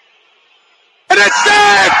 And it's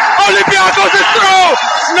saved! Olympiacos is through!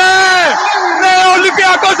 No!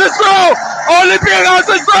 Olympiacos is through! Olympiacos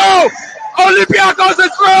is through! Olympiacos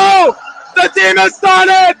is through! The team has done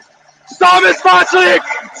it! Thomas Patrick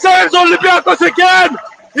saves Olympiacos again!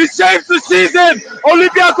 He saves the season!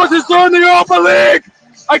 Olympiacos is through in the Europa League!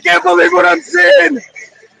 I can't believe what I'm seeing!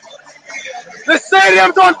 The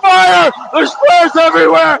stadium's on fire! There's players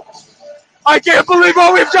everywhere! I can't believe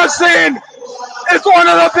what we've just seen! It's one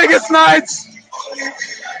of the biggest nights!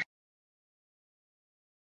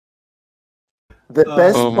 The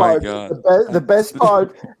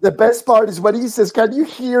best part is when he says, "Can you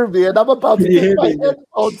hear me?" And I'm about to get my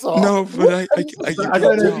headphones off. No, but I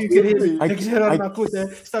don't know if you can hear me.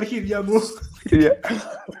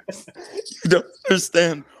 You don't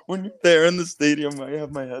understand. When you're there in the stadium, I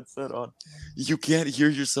have my headset on. You can't hear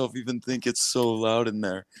yourself even think it's so loud in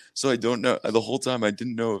there. So I don't know. The whole time I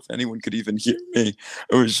didn't know if anyone could even hear me.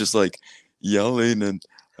 I was just like yelling and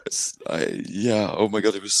oh my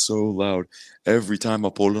God, it was so loud. Every time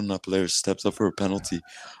APOLLON player steps up for a penalty,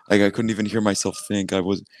 like I couldn't even hear myself think.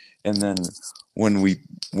 And then when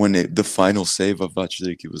the final save of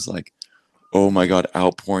Vaclik, it was like, oh my God,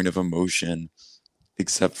 outpouring of emotion,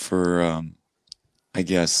 except for I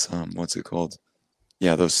guess what's it called?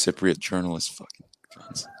 Yeah, those Cypriot journalists, fucking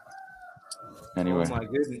fans. Anyway.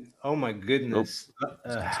 Oh my goodness.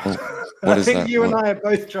 What is I think that? you and I are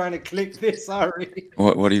both trying to click this, Ari.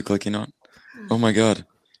 What are you clicking on? Oh my God.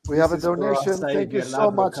 We have a donation. Thank you so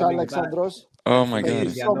much, Alexandros. Oh my God. Thank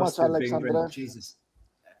you so much, Alexandra. Jesus.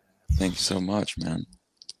 Thank you so much, man.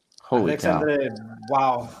 Holy cow. Alexander,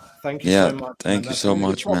 wow. Thank you Yeah, so much. thank you so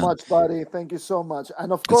much, so man. much, buddy. Thank you so much.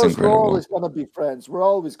 And of It's course, we're incredible. always going to be friends. We're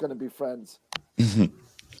always going to be friends. T-shirts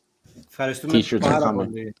are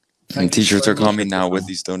coming. And t-shirts so are coming much. now with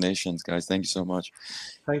these donations, guys. Thank you so much.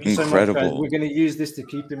 Thank you so Incredible. much, guys. We're going to use this to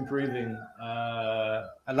keep improving.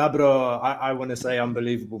 Labro, I want to say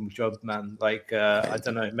unbelievable job, man. Like, I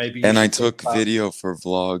don't know, maybe. And I took video for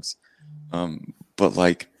vlogs, but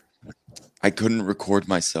like, I couldn't record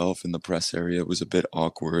myself in the press area. It was a bit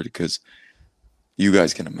awkward because you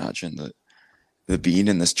guys can imagine that the being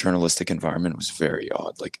in this journalistic environment was very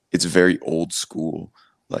odd. Like, it's very old school.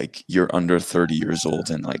 Like, you're under 30 years old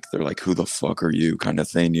and like they're like, who the fuck are you, kind of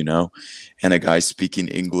thing, you know? And a guy speaking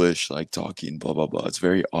English, like talking blah blah blah. It's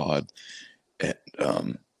very odd.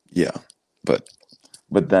 And, yeah, but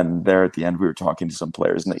then there at the end we were talking to some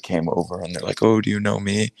players and they came over and they're like, oh, do you know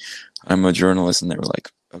me? I'm a journalist. And they were like,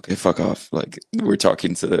 okay, fuck off. Like, we're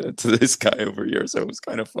talking to this guy over here, so it was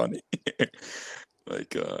kind of funny.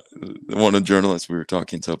 Like, one of the journalists, we were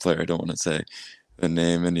talking to a player, I don't want to say the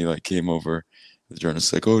name, and he like came over. The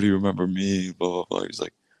journalist's like, oh, do you remember me? Blah blah blah. He's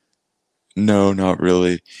like, no, not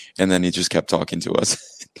really. And then he just kept talking to us.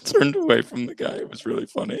 Turned away from the guy. It was really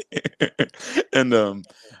funny. And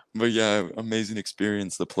but yeah, amazing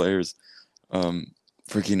experience. The players,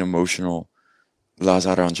 freaking emotional.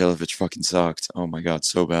 Lazar Angelovic fucking sucked. Oh my god,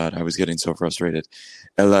 so bad. I was getting so frustrated.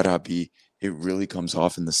 El Arabi, it really comes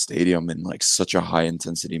off in the stadium in like such a high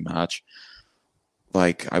intensity match.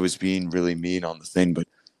 Like, I was being really mean on the thing, but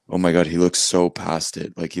oh my god, he looks so past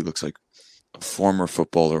it. Like, he looks like a former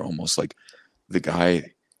footballer almost. Like, the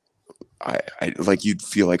guy, I like, you'd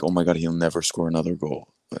feel like, oh my god, he'll never score another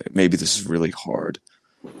goal. Like, maybe this is really hard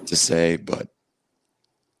to say, but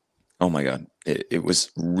oh my god, it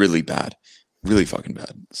was really bad. Really fucking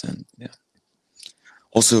bad. And yeah.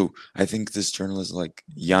 Also, I think this journalist, like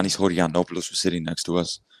Yanis Horianopoulos, was sitting next to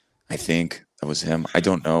us. I think that was him. I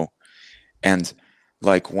don't know. And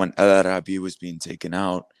like, when El Arabi was being taken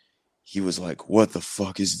out, he was like, what the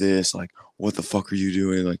fuck is this? Like, what the fuck are you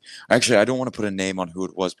doing? Like, actually, I don't want to put a name on who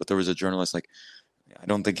it was, but there was a journalist, like, I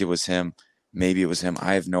don't think it was him. Maybe it was him.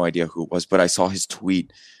 I have no idea who it was, but I saw his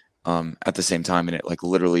tweet at the same time, and it like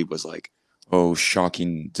literally was like, oh,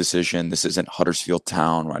 shocking decision. This isn't Huddersfield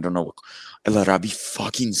Town. I don't know. El Arabi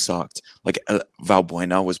fucking sucked. Like,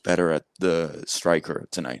 Valbuena was better at the striker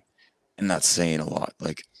tonight. And that's saying a lot.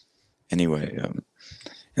 Like, anyway,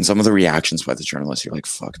 and some of the reactions by the journalists, you're like,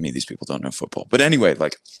 fuck me, these people don't know football. But anyway,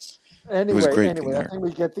 like, it was great being there. I think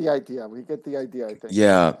we get the idea. I think.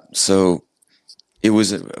 Yeah, so it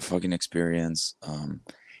was a fucking experience.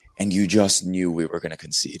 And you just knew we were going to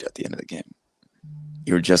concede at the end of the game.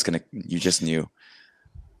 You just knew.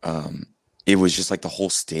 It was just like the whole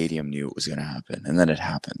stadium knew it was going to happen. And then it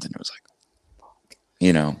happened. And it was like,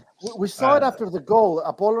 you know. We saw it after the goal.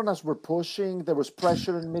 Apollonas were pushing. There was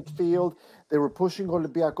pressure in midfield. They were pushing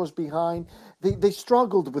Olympiacos behind. They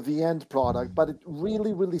struggled with the end product, but it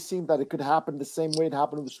really, really seemed that it could happen the same way it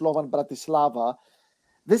happened with Slovan Bratislava.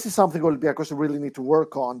 This is something Olympiacos really need to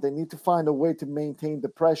work on. They need to find a way to maintain the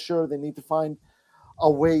pressure. They need to find a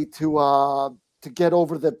way to get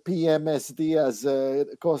over the PMSD, as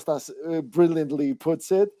Kostas brilliantly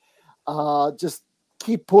puts it. Just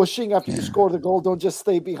keep pushing after you score the goal. Don't just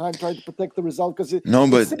stay behind trying to protect the result, because it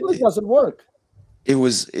simply doesn't work.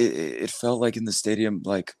 It felt like in the stadium,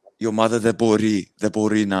 like, your mother the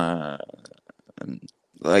Borina,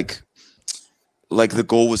 like the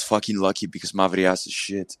goal was fucking lucky because Mavrias is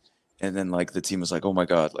shit, and then like the team was like, oh my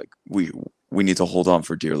god, like we need to hold on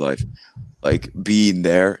for dear life. Like, being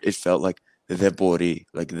there, it felt like the Bori.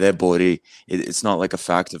 It's not like a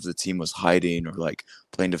fact of the team was hiding or like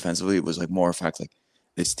playing defensively. It was like more a fact like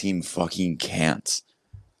this team fucking can't,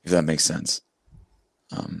 if that makes sense.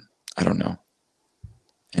 I don't know.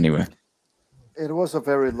 Anyway. It was a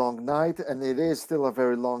very long night, and it is still a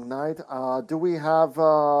very long night. Do we have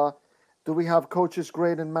coach's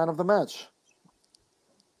grade and man of the match?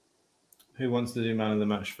 Who wants to do man of the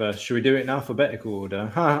match first? Should we do it in alphabetical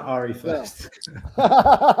order? Ari first.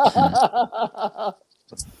 Yeah.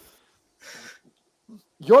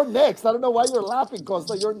 You're next. I don't know why you're laughing,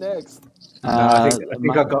 Costa. You're next. I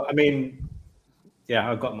think I got. I mean, yeah,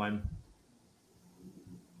 I got mine.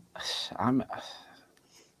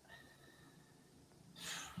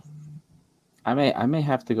 I may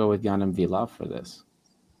have to go with Yanem Vila for this.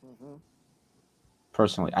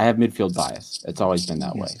 Personally, I have midfield bias. It's always been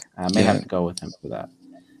that way. I may have to go with him for that.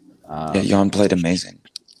 Jan played amazing.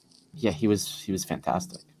 Yeah, he was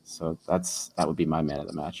fantastic. So that would be my man of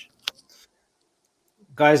the match.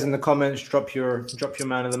 Guys in the comments, drop your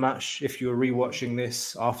man of the match. If you're rewatching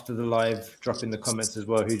this after the live, drop in the comments as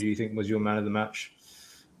well. Who do you think was your man of the match?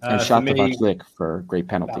 And shout to Vaclik for great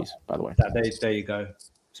penalties, by the way. There you go.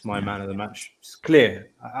 It's my man of the match. It's clear.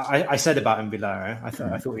 I said about him, Villar. I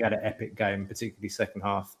thought he had an epic game, particularly second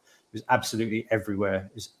half. He was absolutely everywhere.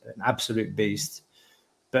 He was an absolute beast.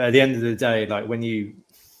 But at the end of the day, like when you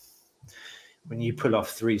pull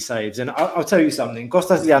off 3 saves, and I'll tell you something.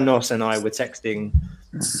 Kostas Lianos and I were texting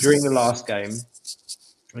during the last game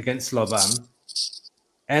against Slovan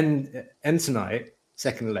and tonight,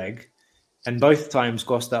 second leg. And both times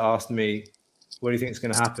Costa asked me, what do you think is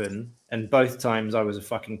going to happen? And both times I was a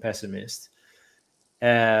fucking pessimist.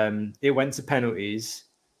 It went to penalties.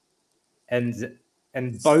 And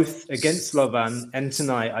both against Slovan and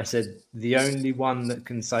tonight, I said, the only one that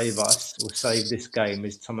can save us or save this game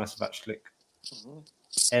is Tomas Vaclik. Mm-hmm.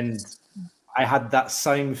 And I had that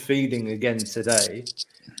same feeling again today.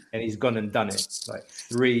 And he's gone and done it. Like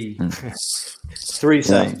 3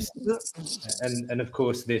 saves. And of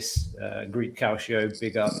course, this Greek Calcio,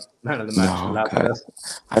 big up, man of the match. No,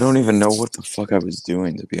 I don't even know what the fuck I was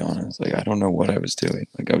doing, to be honest. Like, I don't know what I was doing.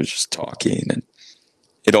 Like, I was just talking, and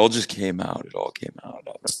it all just came out. It all came out.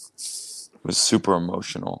 It was super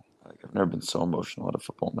emotional. Like, I've never been so emotional at a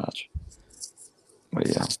football match. But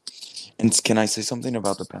yeah. And can I say something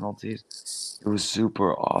about the penalties? It was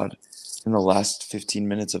super odd. In the last 15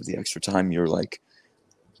 minutes of the extra time, you're like,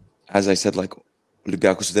 as I said, like,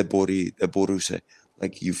 Olympiacos de Boruse,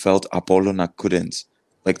 like, you felt Apollon couldn't,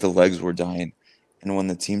 like, the legs were dying. And when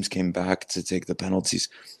the teams came back to take the penalties,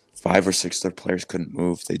 5 or 6 of their players couldn't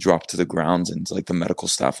move. They dropped to the ground, and like the medical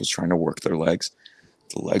staff was trying to work their legs.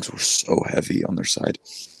 The legs were so heavy on their side.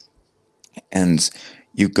 And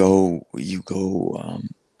you go.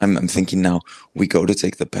 I'm thinking now, we go to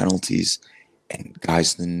take the penalties, and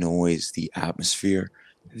guys, the noise, the atmosphere,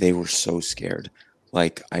 they were so scared.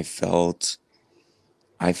 Like, I felt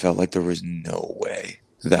like there was no way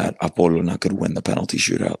that Apollon could win the penalty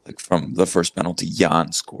shootout. Like, from the first penalty,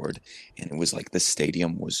 Jan scored, and it was like the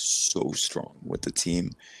stadium was so strong with the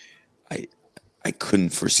team. I couldn't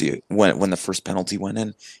foresee it. When the first penalty went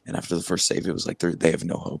in, and after the first save, it was like they have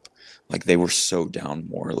no hope. Like, they were so down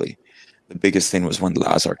morally. The biggest thing was when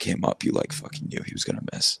Lazar came up, you like fucking knew he was going to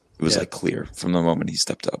miss. It was like clear from the moment he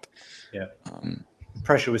stepped up. Yeah.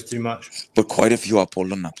 Pressure was too much. But quite a few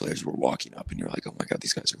Apollon players were walking up, and you're like, oh my God,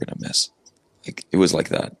 these guys are going to miss. Like, it was like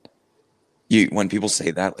that. When people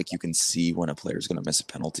say that, like, you can see when a player is going to miss a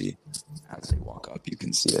penalty as they walk up. You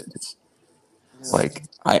can see it. It's like,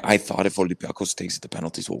 I thought if Olympiacos takes it, the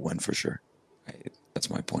penalties will win for sure. That's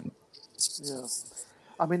my point. Yeah.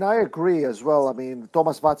 I mean, I agree as well. I mean,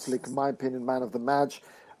 Tomas Vaclik, in my opinion, man of the match,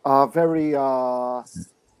 very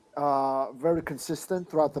consistent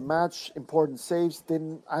throughout the match. Important saves.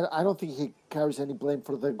 I don't think he carries any blame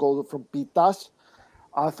for the goal from Pitas.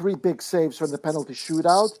 3 big saves from the penalty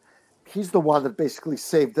shootout. He's the one that basically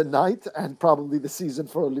saved the night and probably the season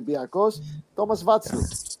for Olympiacos. Tomas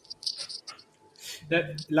Vaclik.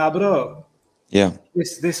 Labro. Yeah.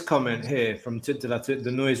 This comment here from Titula, the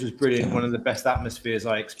noise was brilliant. Yeah. One of the best atmospheres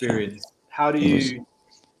I experienced. How do you?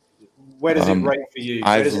 Where does it rate for you?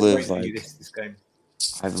 I've lived this game.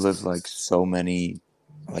 I've lived like so many,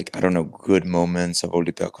 like, I don't know, good moments of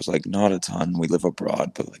Olympiacos. Like, not a ton. We live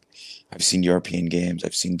abroad, but like, I've seen European games.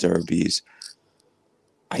 I've seen derbies.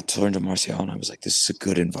 I turned to Martial and I was like, this is a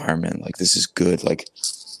good environment. Like, this is good. Like,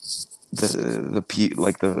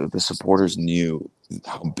 the supporters knew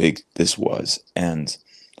how big this was, and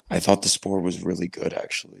I thought the sport was really good,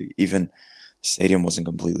 actually. Even the stadium wasn't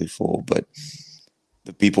completely full, but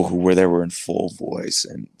the people who were there were in full voice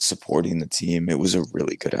and supporting the team. It was a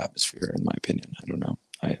really good atmosphere, in my opinion. I don't know.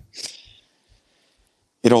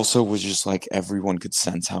 It also was just like everyone could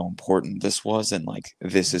sense how important this was, and like,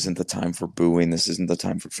 this isn't the time for booing. This isn't the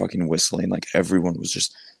time for fucking whistling. Like, everyone was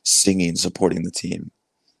just singing, supporting the team.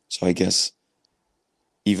 So I guess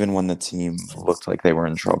even when the team looked like they were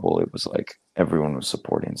in trouble, it was like everyone was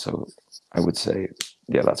supporting. So I would say,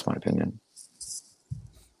 yeah, that's my opinion.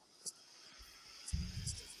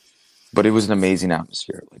 But it was an amazing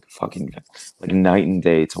atmosphere, like fucking, like night and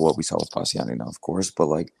day to what we saw with Pasianina, of course, but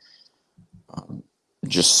like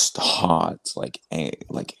just hot, like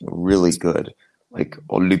really good, like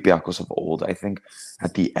Olympiacos of old. I think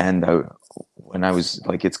at the end, when I was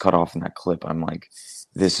like, it's cut off in that clip, I'm like,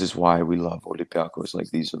 this is why we love Olympiacos.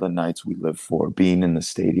 Like, these are the nights we live for, being in the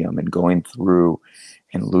stadium and going through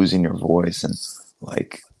and losing your voice. And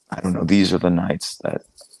like, I don't know, these are the nights that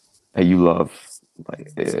you love,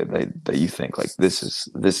 like that you think like, this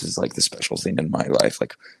is like the special thing in my life,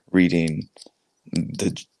 like reading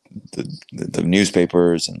the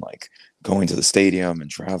newspapers and like going to the stadium and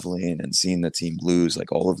traveling and seeing the team lose,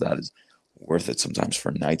 like all of that is worth it sometimes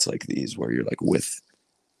for nights like these where you're like with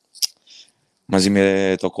μαζί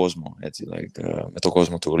με το κόσμο, έτσι, like με το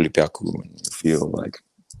κόσμο του Ολυμπιακού, and you feel like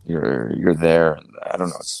you're there, and I don't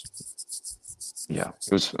know,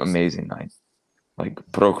 it was amazing night, like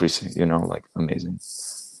πρόκριση, like amazing.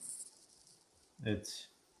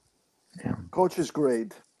 Coach is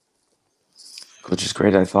great. Coach is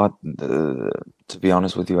great. I thought, to be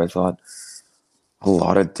honest with you, I thought a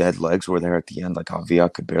lot of dead legs were there at the end. Like Avia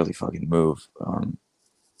could barely fucking move.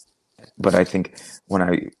 But I think when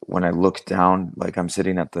I look down, like I'm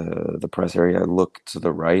sitting at the press area, I look to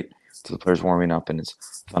the right to the players warming up, and it's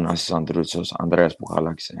Thanasis Androutsos, Andreas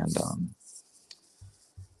Bouchalaks, and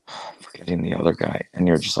forgetting the other guy. And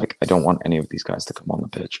you're just like, I don't want any of these guys to come on the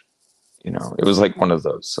pitch. It was like one of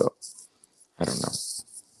those. So I don't know.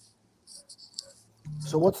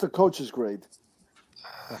 So what's the coach's grade?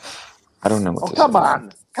 I don't know what to come say.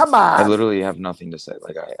 Come on. I literally have nothing to say.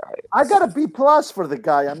 Like I got a B+ for the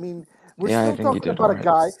guy. I mean, we're still talking about a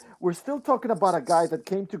guy. We're still talking about a guy that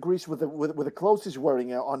came to Greece with the clothes he's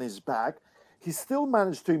wearing on his back. He still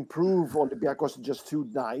managed to improve Olympiacos in just 2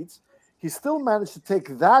 nights. He still managed to take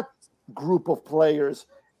that group of players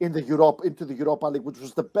into the Europa League, which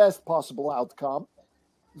was the best possible outcome.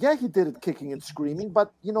 Yeah, he did it kicking and screaming,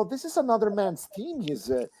 but this is another man's team.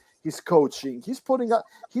 He's coaching. He's putting up.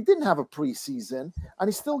 He didn't have a preseason, and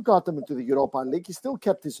he still got them into the Europa League. He still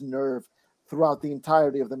kept his nerve throughout the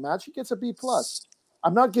entirety of the match. He gets a B+.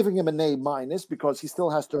 I'm not giving him an A- because he still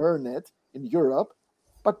has to earn it in Europe,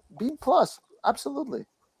 but B+, absolutely.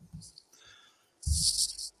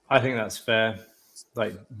 I think that's fair.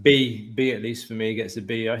 Like B at least for me gets a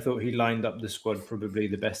B. I thought he lined up the squad probably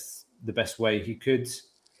the best way he could.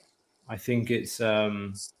 I think it's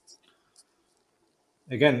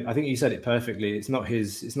again, I think you said it perfectly. It's not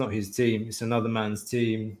his team. It's another man's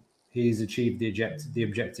team. He's achieved the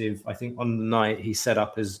objective. I think on the night he set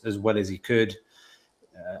up as well as he could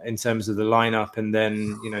in terms of the lineup, and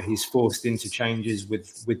then he's forced into changes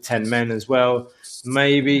with 10 men as well.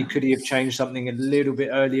 Maybe could he have changed something a little bit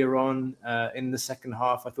earlier on in the second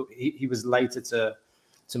half? I thought he was later to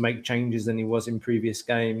make changes than he was in previous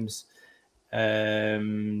games.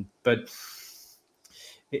 But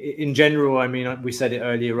in general, I mean, we said it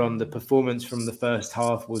earlier on, the performance from the first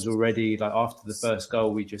half was already like after the first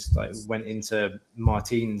goal, we just like went into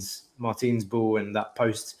Martin's ball and that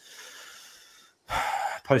post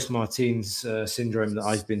Martin's syndrome that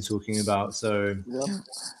I've been talking about. So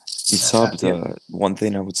he subbed. One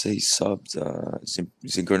thing I would say, he subbed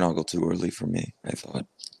Zinkernagel too early for me. I thought.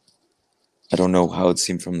 I don't know how it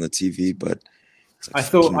seemed from the TV, but I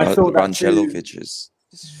thought Rangelovic is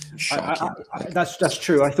shocking. That's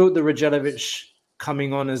true. I thought the Rangelovic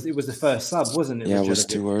coming on as it was the first sub, wasn't it? Yeah, it was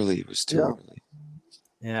too early. Early.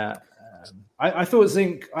 Yeah. I thought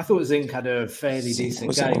Zink had a fairly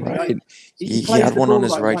decent game. Right? He had one on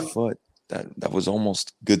his right foot that was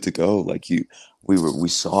almost good to go. Like we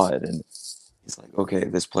saw it, and it's like, okay,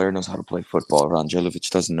 this player knows how to play football. Rangelovic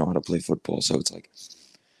doesn't know how to play football, so it's like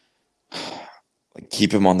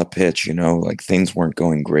keep him on the pitch. Like things weren't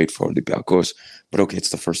going great for Olympiacos, but okay,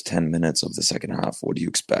 it's the first 10 minutes of the second half. What do you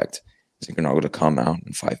expect? Zinkernagel to come out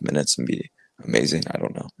in 5 minutes and be amazing? I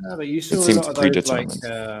don't know. No, but you saw a lot of those, like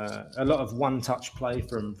a lot of one-touch play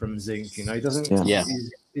from Zink. He doesn't. Yeah.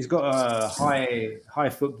 He's got a high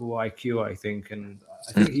football IQ, I think, and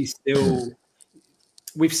I think he's still.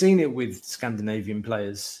 We've seen it with Scandinavian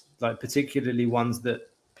players, like particularly ones that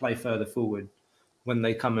play further forward. When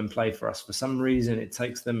they come and play for us, for some reason, it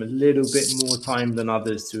takes them a little bit more time than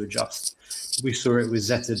others to adjust. We saw it with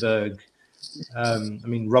Zetterberg. I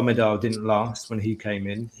mean, Romedal didn't last when he came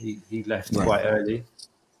in. He left quite early.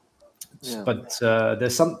 Yeah. But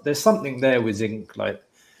there's something there with Zink, like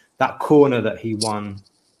that corner that he won.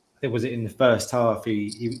 I think was it in the first half.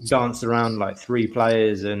 He danced around like 3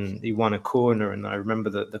 players and he won a corner. And I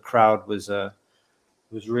remember that the crowd was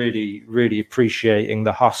really, really appreciating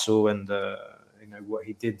the hustle and what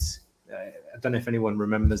he did. I don't know if anyone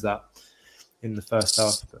remembers that in the first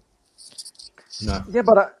half, but no. Yeah,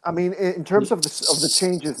 but I mean, in terms of the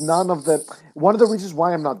changes, one of the reasons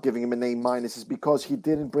why I'm not giving him an A- is because he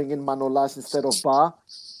didn't bring in Manolas instead of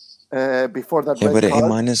Ba before that. Yeah, but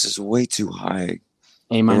an A- is way too high.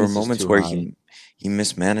 There were moments where he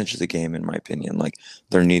mismanaged the game, in my opinion. Like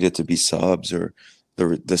there needed to be subs, or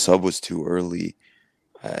the sub was too early.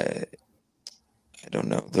 I don't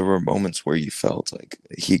know. There were moments where you felt like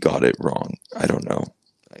he got it wrong. I don't know.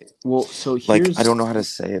 Well, so I don't know how to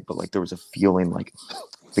say it, but like there was a feeling like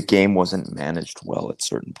the game wasn't managed well at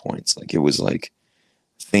certain points. Like it was like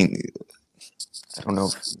thing. I don't know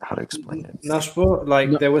how to explain it. Nashpo, like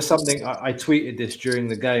there was something I tweeted this during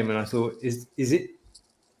the game, and I thought, is it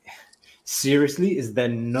seriously? Is there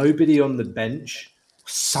nobody on the bench,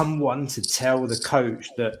 someone to tell the coach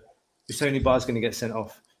that Usoni Bar's going to get sent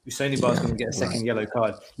off? Usoni Bar's going to get a second yellow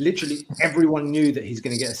card. Literally, everyone knew that he's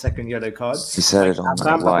going to get a second yellow card. He said it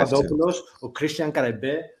on live too. Or Christian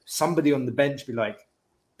Carabé, somebody on the bench be like,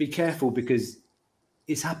 be careful because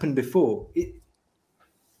it's happened before.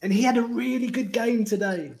 And he had a really good game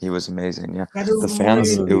today. He was amazing, yeah. The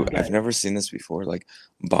fans, I've never seen this before. Like,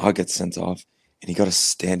 Ba gets sent off, and he got a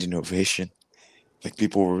standing ovation. Like,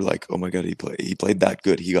 people were like, oh my God, he played that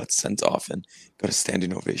good. He got sent off and got a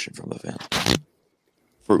standing ovation from the fans.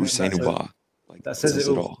 For Usain Ba. Like, that says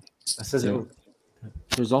it all. That says it all.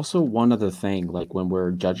 There's also one other thing, like when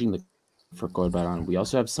we're judging for Corberan, we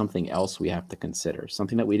also have something else we have to consider,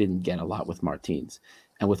 something that we didn't get a lot with Martins.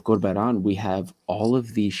 And with Corberan, we have all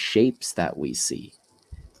of these shapes that we see.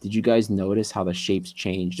 Did you guys notice how the shapes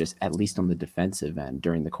changed, just at least on the defensive end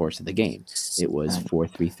during the course of the game? It was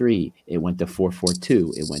 4-3-3. It went to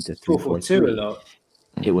 4-4-2. It went to 3-4-2 a lot.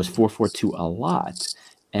 It was 4-4-2 a lot.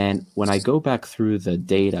 And when I go back through the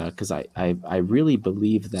data, because I really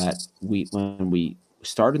believe that when we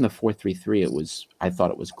started in the 4-3-3, I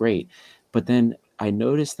thought it was great. But then I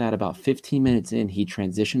noticed that about 15 minutes in, he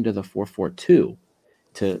transitioned to the 4-4-2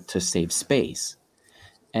 to save space.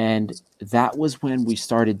 And that was when we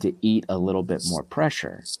started to eat a little bit more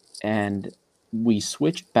pressure. And we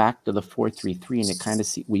switched back to the 4-3-3, and it kind of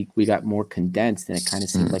we got more condensed, and it kind of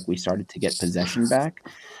seemed like we started to get possession back.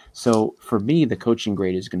 So for me, the coaching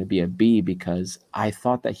grade is going to be a B, because I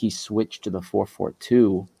thought that he switched to the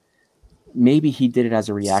 4-4-2. Maybe he did it as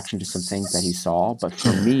a reaction to some things that he saw, but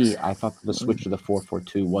for me, I thought the switch to the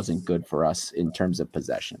 4-4-2 wasn't good for us in terms of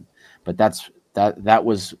possession. But that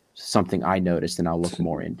was something I noticed, and I'll look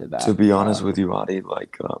more into that. To be honest with you, Adi,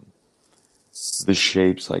 like the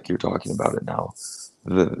shapes, like you're talking about it now,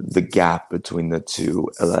 the gap between the two,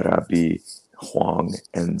 El Arabi, Huang,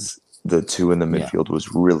 and the two in the midfield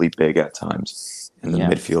was really big at times. And the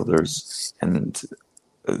midfielders, and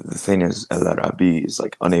the thing is, El Arabi is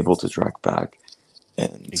like unable to track back,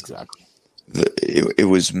 and exactly, it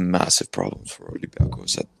was massive problems for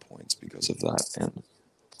Olympiacos at points because of that, and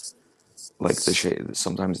like the shape.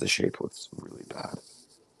 Sometimes the shape was really bad.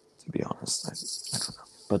 To be honest, I don't know.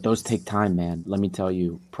 But those take time, man. Let me tell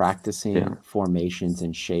you, practicing formations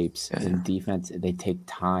and shapes in defense, they take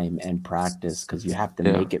time and practice, because you have to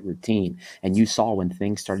make it routine. And you saw when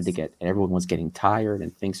things started to everyone was getting tired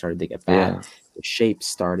and things started to get bad, the shapes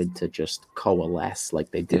started to just coalesce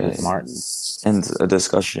like they did with Martin. And a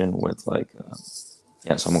discussion with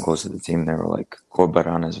someone close to the team, they were like,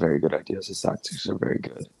 Corberan has very good ideas. His tactics are very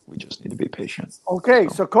good. We just need to be patient. Okay,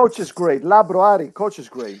 so coach is great. Labroari, coach is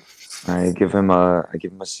great. I give him a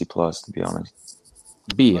C+, to be honest.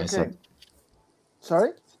 B, I said. Sorry?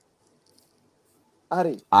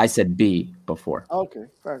 Ari? I said B before. Okay,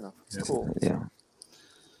 fair enough. Cool. Yeah.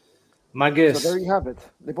 My guess. So there you have it.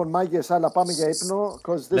 Λοιπόν, my guess, αλλά πάμε για ύπνο,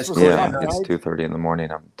 because this was it's 2:30 in the morning.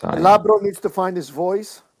 I'm tired. Labro needs to find his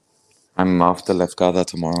voice. I'm off to Lefkada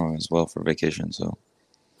tomorrow as well for vacation, so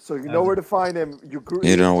you know where to find him.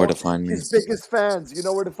 You know where to find me. His biggest fans. You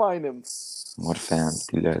know where to find him. What fans?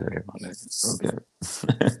 Okay.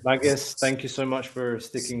 I guess thank you so much for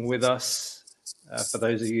sticking with us. For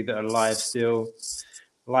those of you that are live still,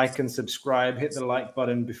 like and subscribe. Hit the like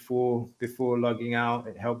button before logging out.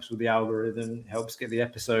 It helps with the algorithm. It helps get the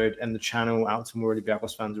episode and the channel out to more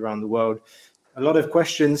Olympiacos fans around the world. A lot of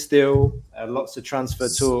questions still. Lots of transfer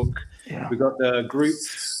talk. Yeah. We got the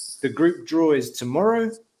group draw is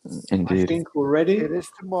tomorrow. Indeed. I think already. It is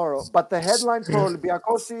tomorrow. But the headline for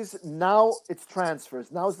Olympiacos is now it's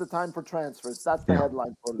transfers. Now's the time for transfers. That's the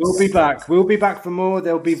headline for Olympiacos. We'll be back. We'll be back for more.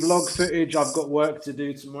 There'll be vlog footage. I've got work to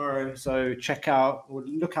do tomorrow. So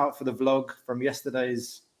look out for the vlog from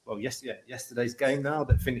yesterday's game now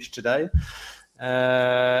that finished today.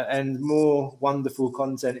 And more wonderful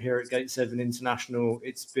content here at Gate 7 International.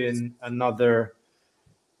 It's been another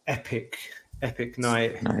epic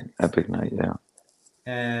night. Epic night, yeah.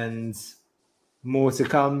 And more to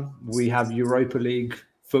come. We have Europa League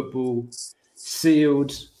football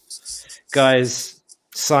sealed. Guys,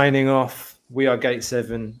 signing off. We are Gate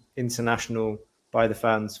 7 International, by the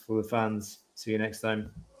fans, for the fans. See you next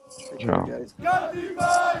time. Ciao.